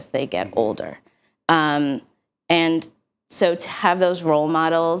sparse as they get older. And so to have those role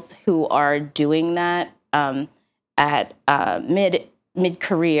models who are doing that at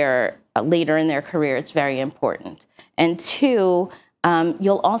mid-career, later in their career, it's very important. And two,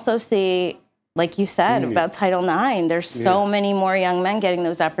 you'll also see, like you said, about Title IX, there's so many more young men getting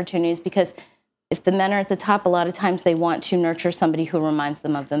those opportunities because if the men are at the top, a lot of times they want to nurture somebody who reminds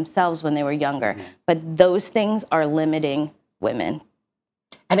them of themselves when they were younger. But those things are limiting women.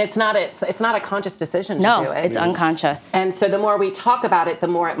 And it's not a conscious decision to do it. No, it's unconscious. And so the more we talk about it, the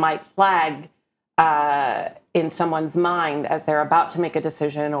more it might flag in someone's mind as they're about to make a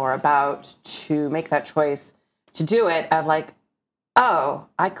decision or about to make that choice to do it of like, oh,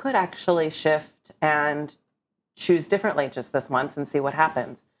 I could actually shift and choose differently just this once and see what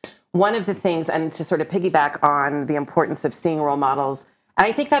happens. One of the things, and to sort of piggyback on the importance of seeing role models, and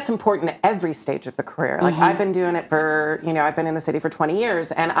I think that's important at every stage of the career. Like I've been doing it for, I've been in the city for 20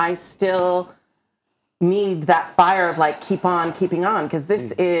 years and I still need that fire of like, keep on keeping on. Because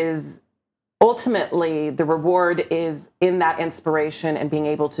this is ultimately the reward is in that inspiration and being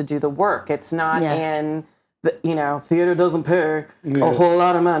able to do the work. It's not in, theater doesn't pay a whole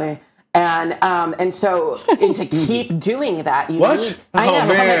lot of money. And so to keep doing that, you need. I know.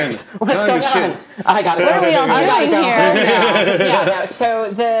 Man. What's going on? I got to go. What are we all doing here? Yeah.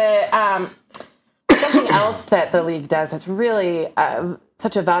 So the something else that the League does that's really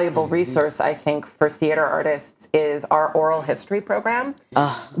such a valuable resource, I think, for theater artists is our oral history program.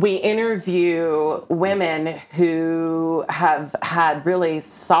 We interview women who have had really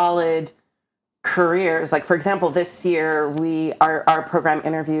solid careers. Like, for example, this year, our program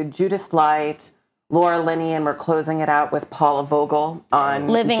interviewed Judith Light, Laura Linney, and we're closing it out with Paula Vogel on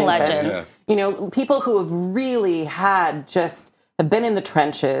Living June 5th. legends. People who have really have been in the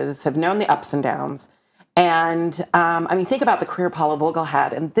trenches, have known the ups and downs. And, think about the career Paula Vogel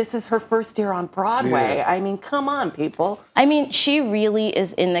had, and this is her first year on Broadway. Yeah. I mean, come on, people. She really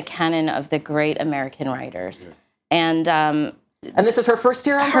is in the canon of the great American writers. Yeah. And this is her first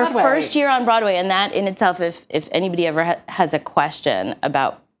year on Broadway. Her first year on Broadway, and that in itself, if anybody ever has a question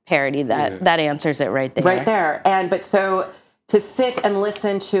about parody, that answers it right there. Right there. But so to sit and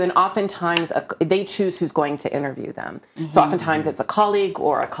listen to, and oftentimes they choose who's going to interview them. So oftentimes it's a colleague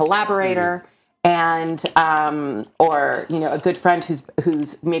or a collaborator, and or a good friend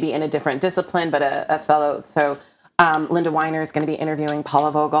who's maybe in a different discipline, but a fellow. So Linda Weiner is going to be interviewing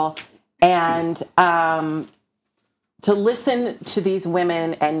Paula Vogel, and to listen to these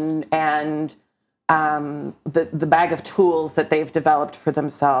women and the bag of tools that they've developed for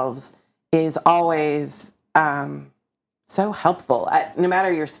themselves is always so helpful no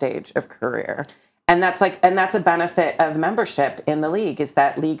matter your stage of career. And that's a benefit of membership in the League, is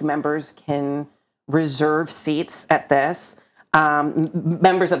that League members can reserve seats at this.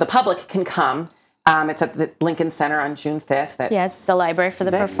 Members of the public can come. It's at the Lincoln Center on June 5th. It's the Library for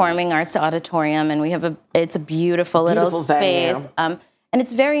the Performing Arts Auditorium, and it's a beautiful little space. And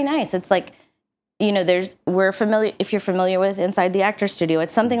it's very nice. It's like, we're familiar, if you're familiar with Inside the Actors Studio,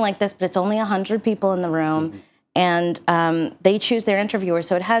 it's something like this, but it's only 100 people in the room, and they choose their interviewer.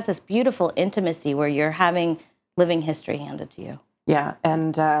 So it has this beautiful intimacy where you're having living history handed to you. Yeah,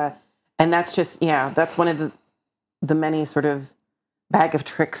 and that's just, that's one of the many sort of bag of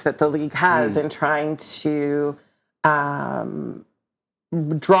tricks that the League has in trying to draw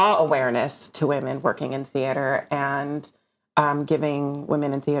awareness to women working in theater and giving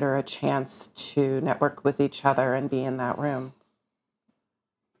women in theater a chance to network with each other and be in that room.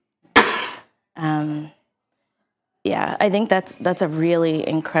 I think that's a really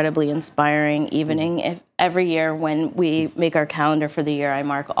incredibly inspiring evening. Every year when we make our calendar for the year, I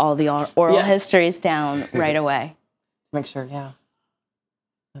mark all the oral histories down right away. Make sure,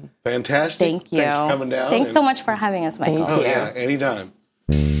 Fantastic. Thank you. Thanks for coming down. Thanks so much for having us, Michael. Thank you. Yeah, anytime.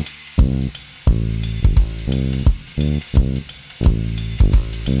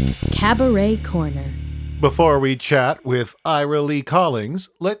 Cabaret Corner. Before we chat with Ira Lee Collins,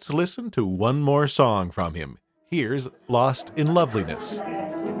 let's listen to one more song from him. Here's Lost in Loveliness.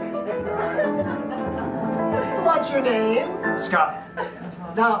 What's your name? Scott.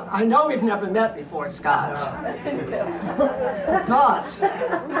 Now, I know we've never met before, Scott. But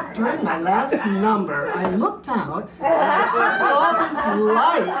during my last number, I looked out and I saw this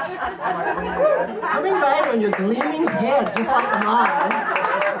light coming right on your gleaming head, just like mine.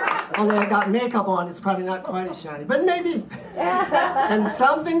 Only I got makeup on, it's probably not quite as shiny, but maybe. And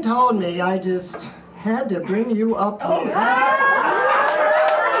something told me I just had to bring you up here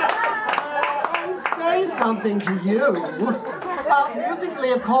and say something to you.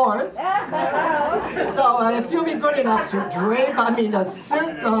 Musically, of course. So if you'll be good enough to to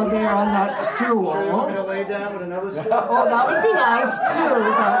sit there on that stool. Lay down with another stool? Oh, that would be nice too,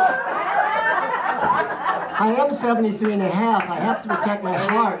 but I am 73 and a half. I have to protect my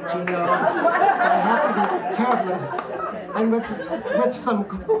heart, So I have to be careful. And with some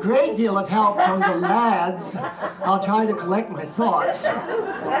great deal of help from the lads, I'll try to collect my thoughts.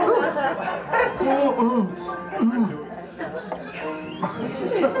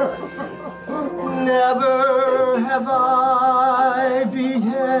 Never have I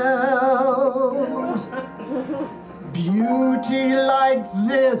beheld beauty like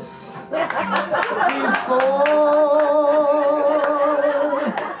this before.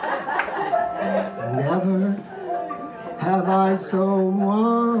 Never have I so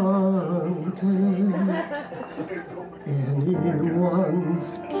wanted anyone's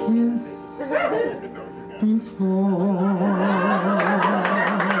kiss before.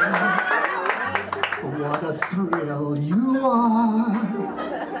 What a thrill you are.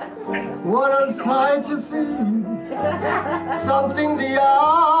 What a sight to see. Something the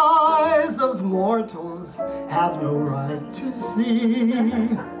eyes of mortals have no right to see.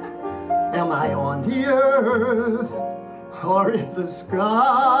 Am I on the earth or in the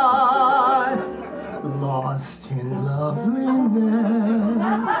sky? Lost in loveliness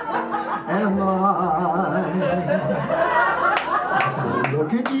am I. As I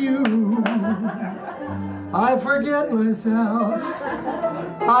look at you, I forget myself.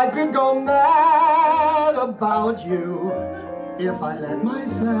 I could go mad about you if I let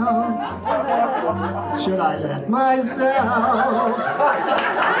myself. Should I let myself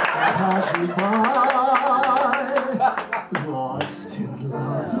pass you by? Lost in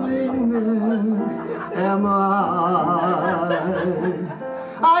loveliness am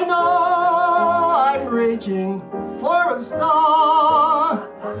I know I'm reaching for a star.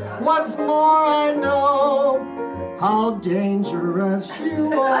 Once more I know how dangerous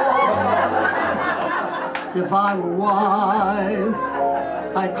you are. If I were wise,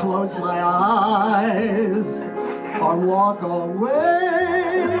 I'd close my eyes or walk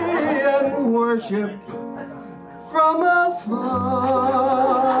away and worship from afar.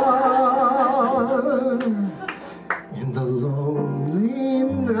 In the lonely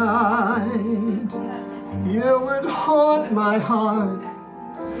night, you would haunt my heart,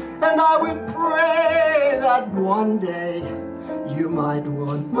 and I would pray that one day you might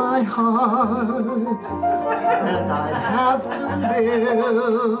want my heart, and I'd have to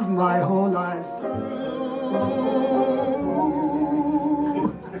live my whole life through,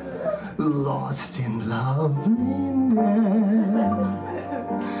 lost in loveliness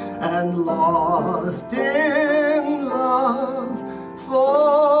and lost in love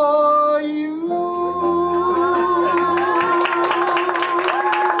for you.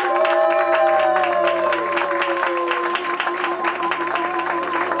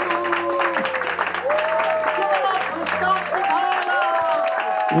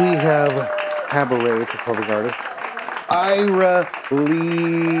 We have cabaret performing artist Ira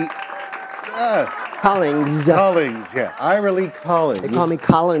Lee Collins. Collins. Yeah, Ira Lee Collins. They call me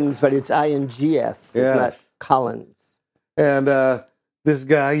Collins, but it's INGS. It's not Collins. And this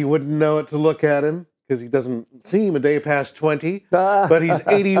guy, you wouldn't know it to look at him because he doesn't seem a day past 20, but he's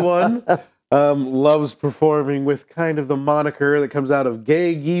 81. Loves performing with kind of the moniker that comes out of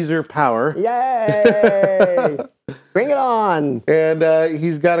Gay Geezer Power. Yay! Bring it on. And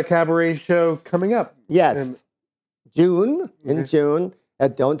he's got a cabaret show coming up. Yes. In June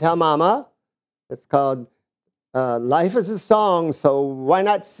at Don't Tell Mama. It's called Life is a Song, so why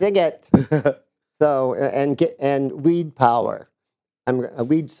not sing it? So, and Weed Power.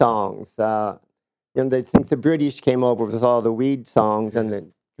 Weed songs. They think the British came over with all the weed songs and the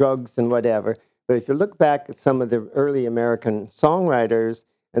drugs and whatever. But if you look back at some of the early American songwriters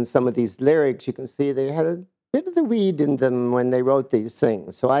and some of these lyrics, you can see they had a bit of the weed in them when they wrote these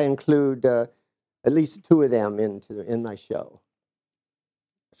things. So I include at least two of them in my show.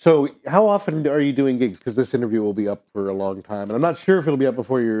 So how often are you doing gigs? Because this interview will be up for a long time. And I'm not sure if it'll be up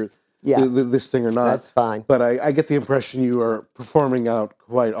before this thing or not. That's fine. But I get the impression you are performing out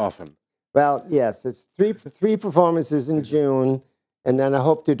quite often. Well, yes. It's three performances in June, and then I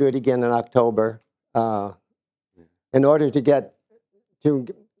hope to do it again in October. In order to get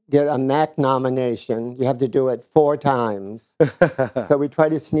a MAC nomination, you have to do it 4 times. So we try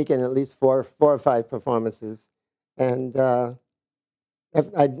to sneak in at least four or five performances. And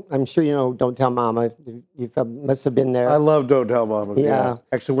I'm sure you know Don't Tell Mama. You must have been there. I love Don't Tell Mamas. Yeah. Yeah.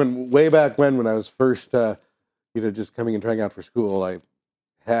 Actually, way back when I was first, just coming and trying out for school, I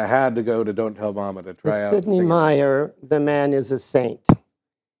had to go to Don't Tell Mama to try out. Sidney singing. Meyer, the man is a saint.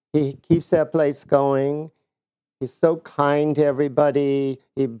 He keeps that place going. He's so kind to everybody.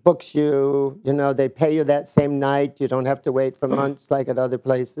 He books you. You know, they pay you that same night. You don't have to wait for months like at other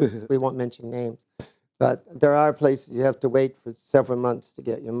places. We won't mention names. But there are places you have to wait for several months to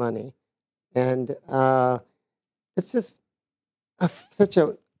get your money. And it's just such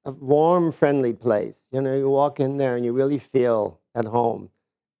a warm, friendly place. You know, you walk in there and you really feel at home.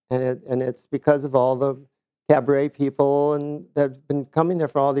 And it's because of all the cabaret people and that have been coming there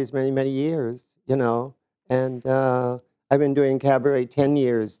for all these many, many years, you know. And I've been doing cabaret 10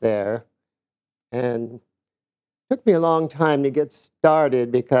 years there. And it took me a long time to get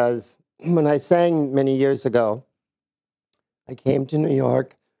started because when I sang many years ago, I came to New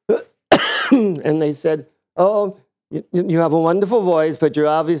York and they said, oh, you have a wonderful voice, but you're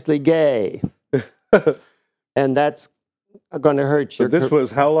obviously gay. And that's going to hurt you. But this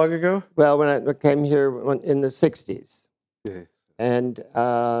was how long ago? Well, when I came here in the 60s. Yeah. And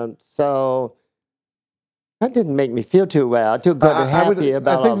so that didn't make me feel too well, too good or happy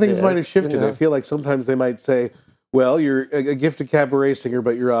about all I think things this, might have shifted. you know? I feel like sometimes they might say, well, you're a gifted cabaret singer,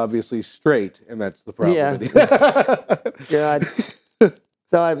 but you're obviously straight, and that's the problem. Yeah.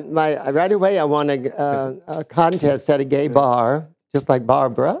 So I right away I won a contest at a gay bar, just like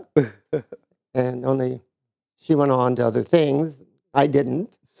Barbara, and only she went on to other things. I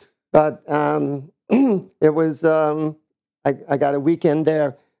didn't, but it was I got a weekend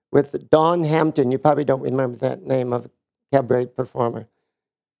there with Dawn Hampton. You probably don't remember that name of a cabaret performer.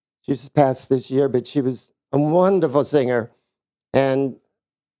 She just passed this year, but she was a wonderful singer, and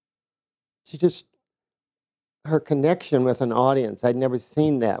her connection with an audience, I'd never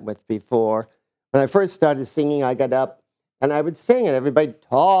seen that with before. When I first started singing, I got up and I would sing, and everybody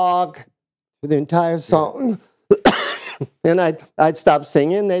talk for the entire song. And I'd stop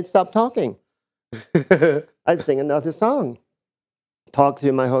singing, they'd stop talking. I'd sing another song, talk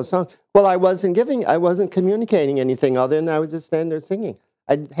through my whole song. Well, I wasn't communicating anything other than I was just standing there singing.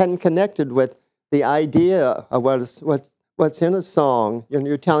 I hadn't connected with the idea of what's in a song.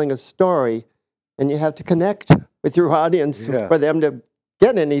 You're telling a story, and you have to connect with your audience for them to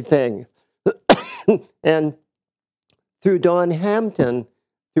get anything. And through Dawn Hampton,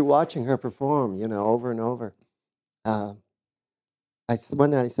 through watching her perform, over and over,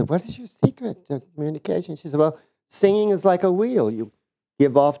 one night I said, "What is your secret to communication?" She said, "Well, singing is like a wheel. You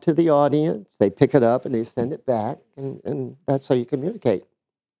give off to the audience, they pick it up, and they send it back, and that's how you communicate."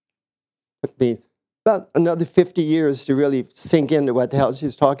 Took me about another 50 years to really sink into what the hell she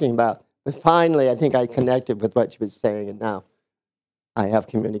was talking about. But finally, I think I connected with what she was saying, and now I have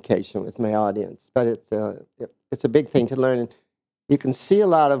communication with my audience. But it's a big thing to learn. And you can see a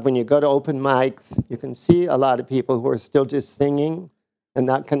lot of, when you go to open mics, you can see a lot of people who are still just singing and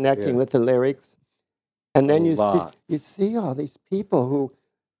not connecting with the lyrics. And then you see all these people who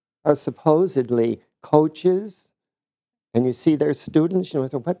are supposedly coaches, and you see their students, and you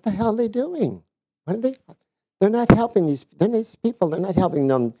think, what the hell are they doing? What are they? They're not helping these people. They're not helping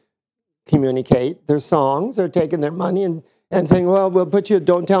them communicate their songs. They're taking their money and saying, well, we'll put you at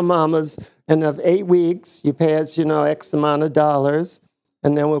Don't Tell Mamas, and of 8 weeks, you pay us, X amount of dollars,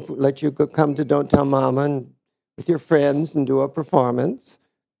 and then we'll let you come to Don't Tell Mama and with your friends and do a performance.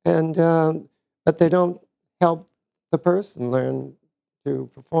 And but they don't help the person learn to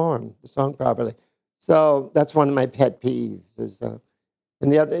perform the song properly. So that's one of my pet peeves.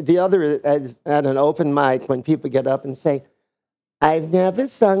 And the other is at an open mic when people get up and say, "I've never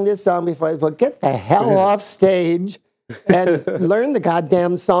sung this song before." Well, get the hell off stage and learn the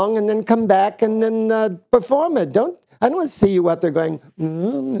goddamn song, and then come back and then perform it. I don't want to see you up there going,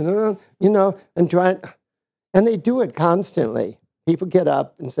 and try. And they do it constantly. People get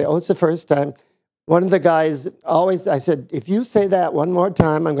up and say, "Oh, it's the first time." One of the guys I said, "If you say that one more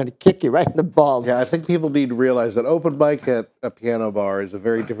time, I'm going to kick you right in the balls." Yeah, I think people need to realize that open mic at a piano bar is a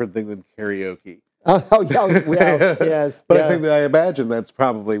very different thing than karaoke. Yes. But I imagine that's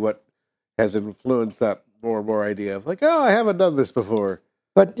probably what has influenced that more and more idea of like, I haven't done this before.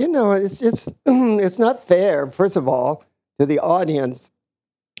 But it's not fair. First of all, to the audience,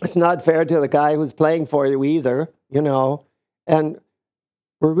 it's not fair to the guy who's playing for you either. And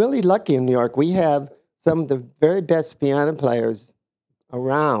we're really lucky in New York. We have some of the very best piano players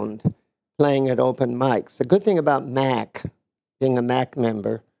around playing at open mics. The good thing about MAC, being a MAC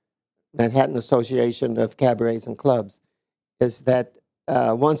member, Manhattan Association of Cabarets and Clubs, is that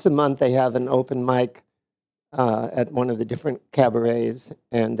once a month they have an open mic at one of the different cabarets,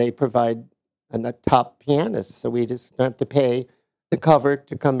 and they provide a top pianist. So we just don't have to pay the cover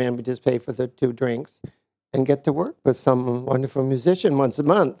to come in. We just pay for the 2 drinks and get to work with some wonderful musician once a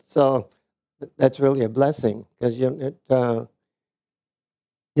month. So that's really a blessing because you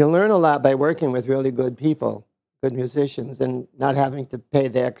learn a lot by working with really good people, good musicians, and not having to pay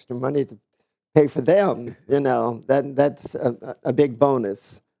the extra money to pay for them. That's a big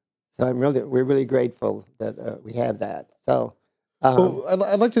bonus. So we're really grateful that we have that. So, Well,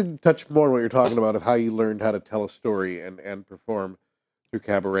 I'd like to touch more on what you're talking about of how you learned how to tell a story and perform through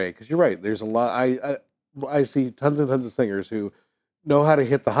cabaret. Because you're right, there's a lot. I see tons and tons of singers who know how to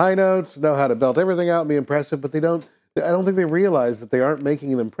hit the high notes, know how to belt everything out and be impressive, but I don't think they realize that they aren't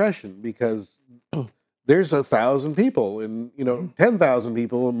making an impression because there's 1,000 people and 10,000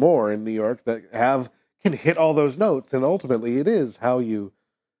 people or more in New York that can hit all those notes, and ultimately it is how you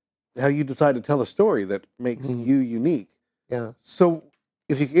decide to tell a story that makes you unique. Yeah. So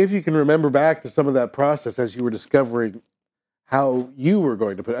if you can remember back to some of that process as you were discovering how you were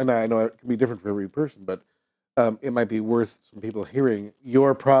going to put, and I know it can be different for every person, but it might be worth some people hearing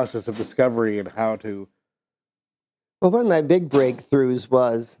your process of discovery and how to. Well, one of my big breakthroughs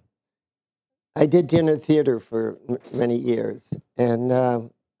was I did dinner theater for many years, and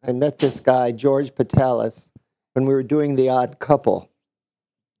I met this guy, George Patelis, when we were doing The Odd Couple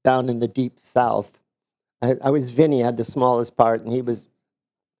down in the Deep South. I was Vinny, I had the smallest part, and he was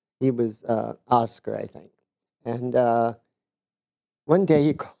Oscar, I think. And one day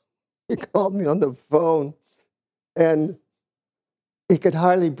he called me on the phone, and he could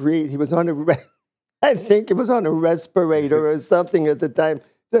hardly breathe. He was on I think it was on a respirator or something at the time.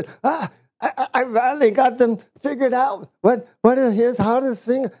 He said, I finally got them figured out. What is how to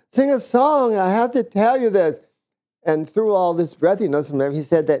sing a song. I have to tell you this. And through all this breathiness, he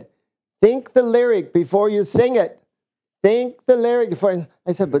said that, think the lyric before you sing it. Think the lyric before.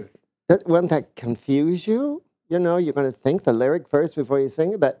 I said, but won't that confuse you? You're going to think the lyric first before you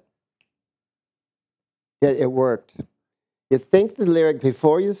sing it, but it worked. You think the lyric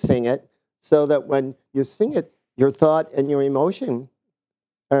before you sing it so that when you sing it, your thought and your emotion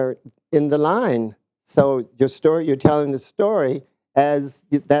are in the line. So you're telling the story as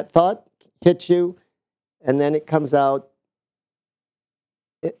that thought hits you, and then it comes out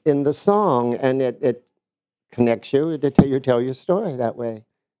in the song, and it connects you you tell your story that way,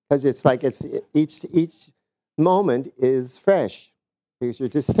 because it's like each moment is fresh because you're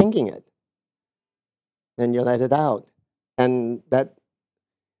just thinking it, and you let it out, and that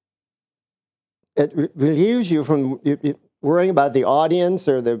it relieves you from worrying about the audience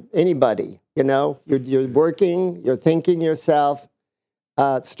or anybody. You're working, you're thinking yourself.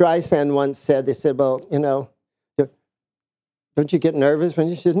 Streisand once said, they said, well, don't you get nervous when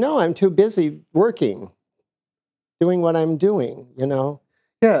you said, no, I'm too busy working, doing what I'm doing,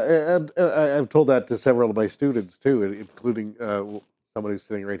 Yeah, and I've told that to several of my students too, including someone who's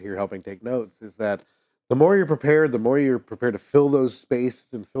sitting right here helping take notes, is that the more you're prepared to fill those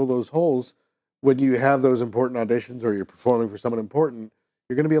spaces and fill those holes when you have those important auditions or you're performing for someone important,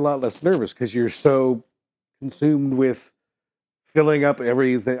 you're going to be a lot less nervous because you're so consumed with filling up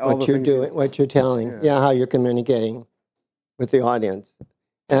everything, what you're telling, how you're communicating with the audience,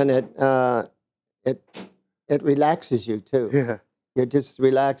 and it relaxes you too. Yeah, it just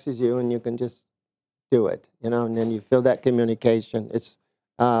relaxes you, and you can just do it, and then you feel that communication. It's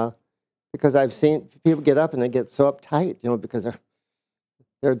because I've seen people get up and they get so uptight, because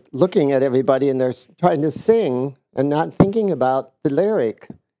they're looking at everybody and they're trying to sing and not thinking about the lyric,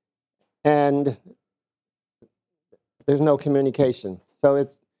 and there's no communication. So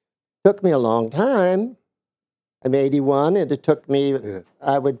it took me a long time. I'm 81, and it took me,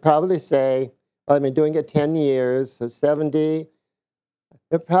 I would probably say, well, I've been doing it 10 years, so 70.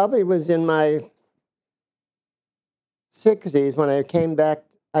 It probably was in my 60s when I came back.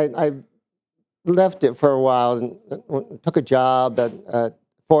 I left it for a while and took a job at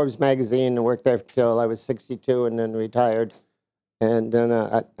Forbes magazine and worked there till I was 62 and then retired. And then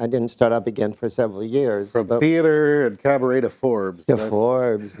I didn't start up again for several years. From theater and cabaret to Forbes.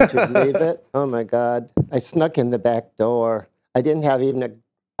 Forbes, would you believe it? Oh my God. I snuck in the back door. I didn't have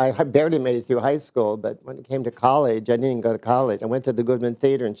I barely made it through high school, but when it came to college, I didn't even go to college. I went to the Goodman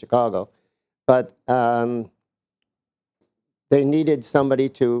Theater in Chicago. But they needed somebody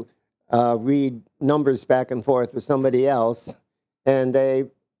to read numbers back and forth with somebody else, and they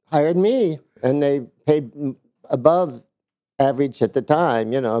hired me, and they paid above average at the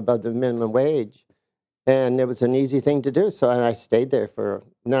time, above the minimum wage. And it was an easy thing to do. So I stayed there and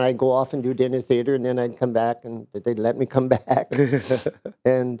then I'd go off and do dinner theater, and then I'd come back, and they'd let me come back.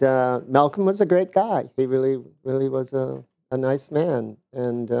 And Malcolm was a great guy. He really, really was a nice man.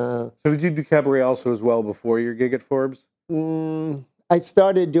 And So did you do cabaret also as well before your gig at Forbes? I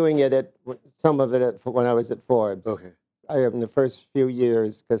started doing it some of it when I was at Forbes. Okay. In the first few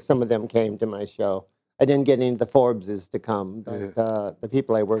years, because some of them came to my show. I didn't get any of the Forbeses to come, but the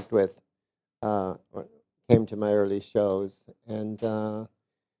people I worked with came to my early shows. And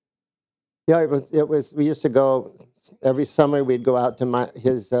it was. We used to go every summer. We'd go out to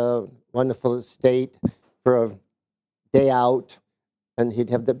his wonderful estate for a day out, and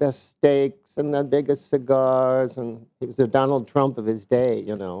he'd have the best steaks and the biggest cigars, and he was the Donald Trump of his day,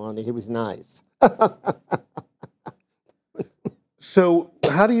 and he was nice. So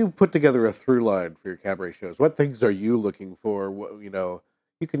how do you put together a through line for your cabaret shows? What things are you looking for?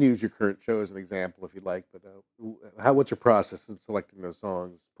 You can use your current show as an example if you'd like, but what's your process in selecting those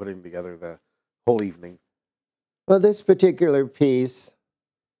songs, putting together the whole evening? Well, this particular piece,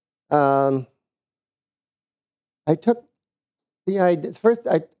 I took the idea. First,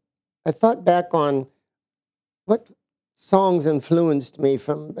 I thought back on what songs influenced me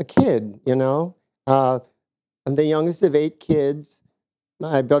from a kid, I'm the youngest of 8 kids.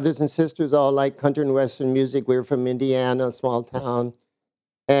 My brothers and sisters all like country and western music. We were from Indiana, a small town.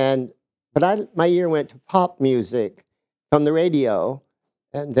 But my ear went to pop music from the radio.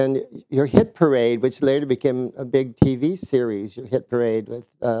 And then your Hit Parade, which later became a big TV series, your Hit Parade with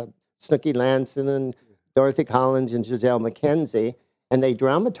Snooky Lanson and Dorothy Collins and Giselle McKenzie. And they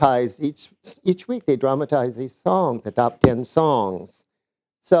dramatized, each week they dramatized these songs, the top 10 songs.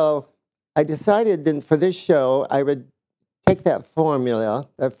 So I decided then for this show, I would take that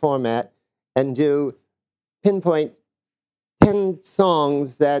format, and pinpoint 10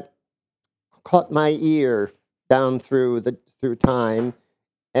 songs that caught my ear down through time,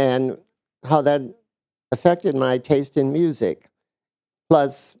 and how that affected my taste in music,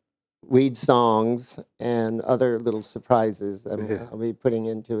 plus weed songs and other little surprises I'll be putting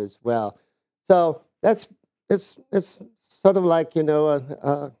into as well. So it's sort of like,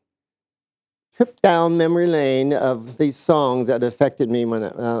 a trip down memory lane of these songs that affected me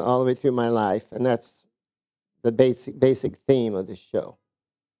all the way through my life, and that's the basic theme of this show.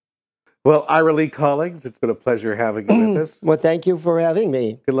 Well, Ira Lee Collings, it's been a pleasure having you with us. Well, thank you for having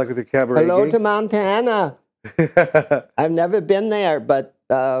me. Good luck with your cabaret Hello gig. to Montana. I've never been there, but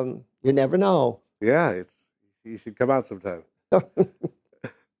you never know. Yeah, you should come out sometime.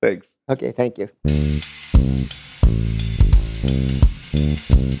 Thanks. Okay, thank you.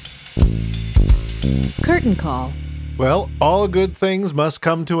 Curtain Call. Well, all good things must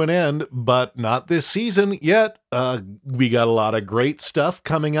come to an end, but not this season yet. We got a lot of great stuff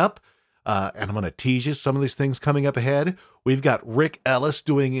coming up, and I'm going to tease you some of these things coming up ahead. We've got Rick Ellis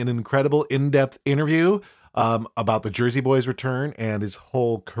doing an incredible in-depth interview about the Jersey Boys' return and his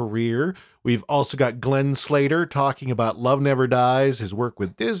whole career. We've also got Glenn Slater talking about Love Never Dies, his work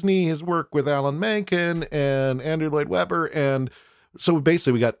with Disney, his work with Alan Menken and Andrew Lloyd Webber, and so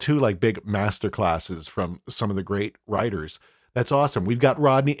basically we got 2 big master classes from some of the great writers. That's awesome. We've got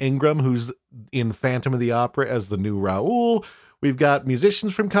Rodney Ingram, who's in Phantom of the Opera as the new Raoul. We've got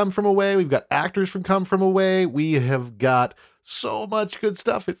musicians from Come From Away. We've got actors from Come From Away. We have got so much good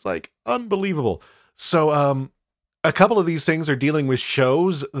stuff. It's unbelievable. So a couple of these things are dealing with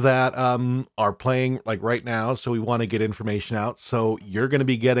shows that are playing right now. So we want to get information out. So you're going to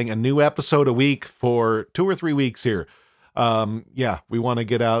be getting a new episode a week for 2 or 3 weeks here. We want to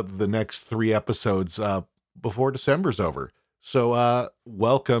get out the next 3 episodes before December's over. So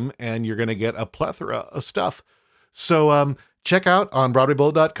welcome, and you're going to get a plethora of stuff. So check out on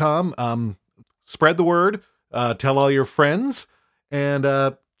BroadwayBullet.com. Spread the word. Tell all your friends,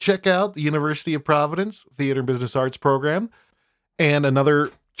 and check out the University of Providence Theater and Business Arts program. And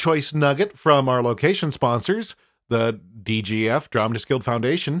another choice nugget from our location sponsors, the DGF Dramatist Guild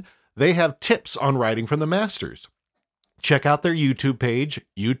Foundation. They have tips on writing from the masters. Check out their YouTube page,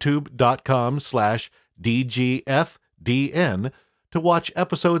 youtube.com/DGFDN, to watch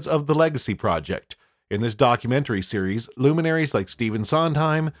episodes of The Legacy Project. In this documentary series, luminaries like Stephen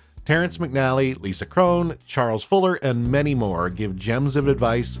Sondheim, Terrence McNally, Lisa Crone, Charles Fuller, and many more give gems of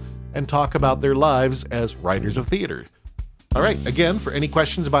advice and talk about their lives as writers of theater. All right, again, for any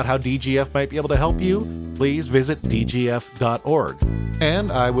questions about how DGF might be able to help you, please visit dgf.org. And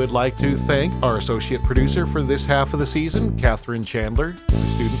I would like to thank our associate producer for this half of the season, Catherine Chandler, a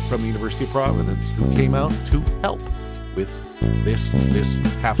student from the University of Providence, who came out to help with this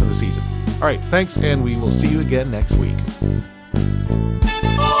half of the season. All right, thanks, and we will see you again next week.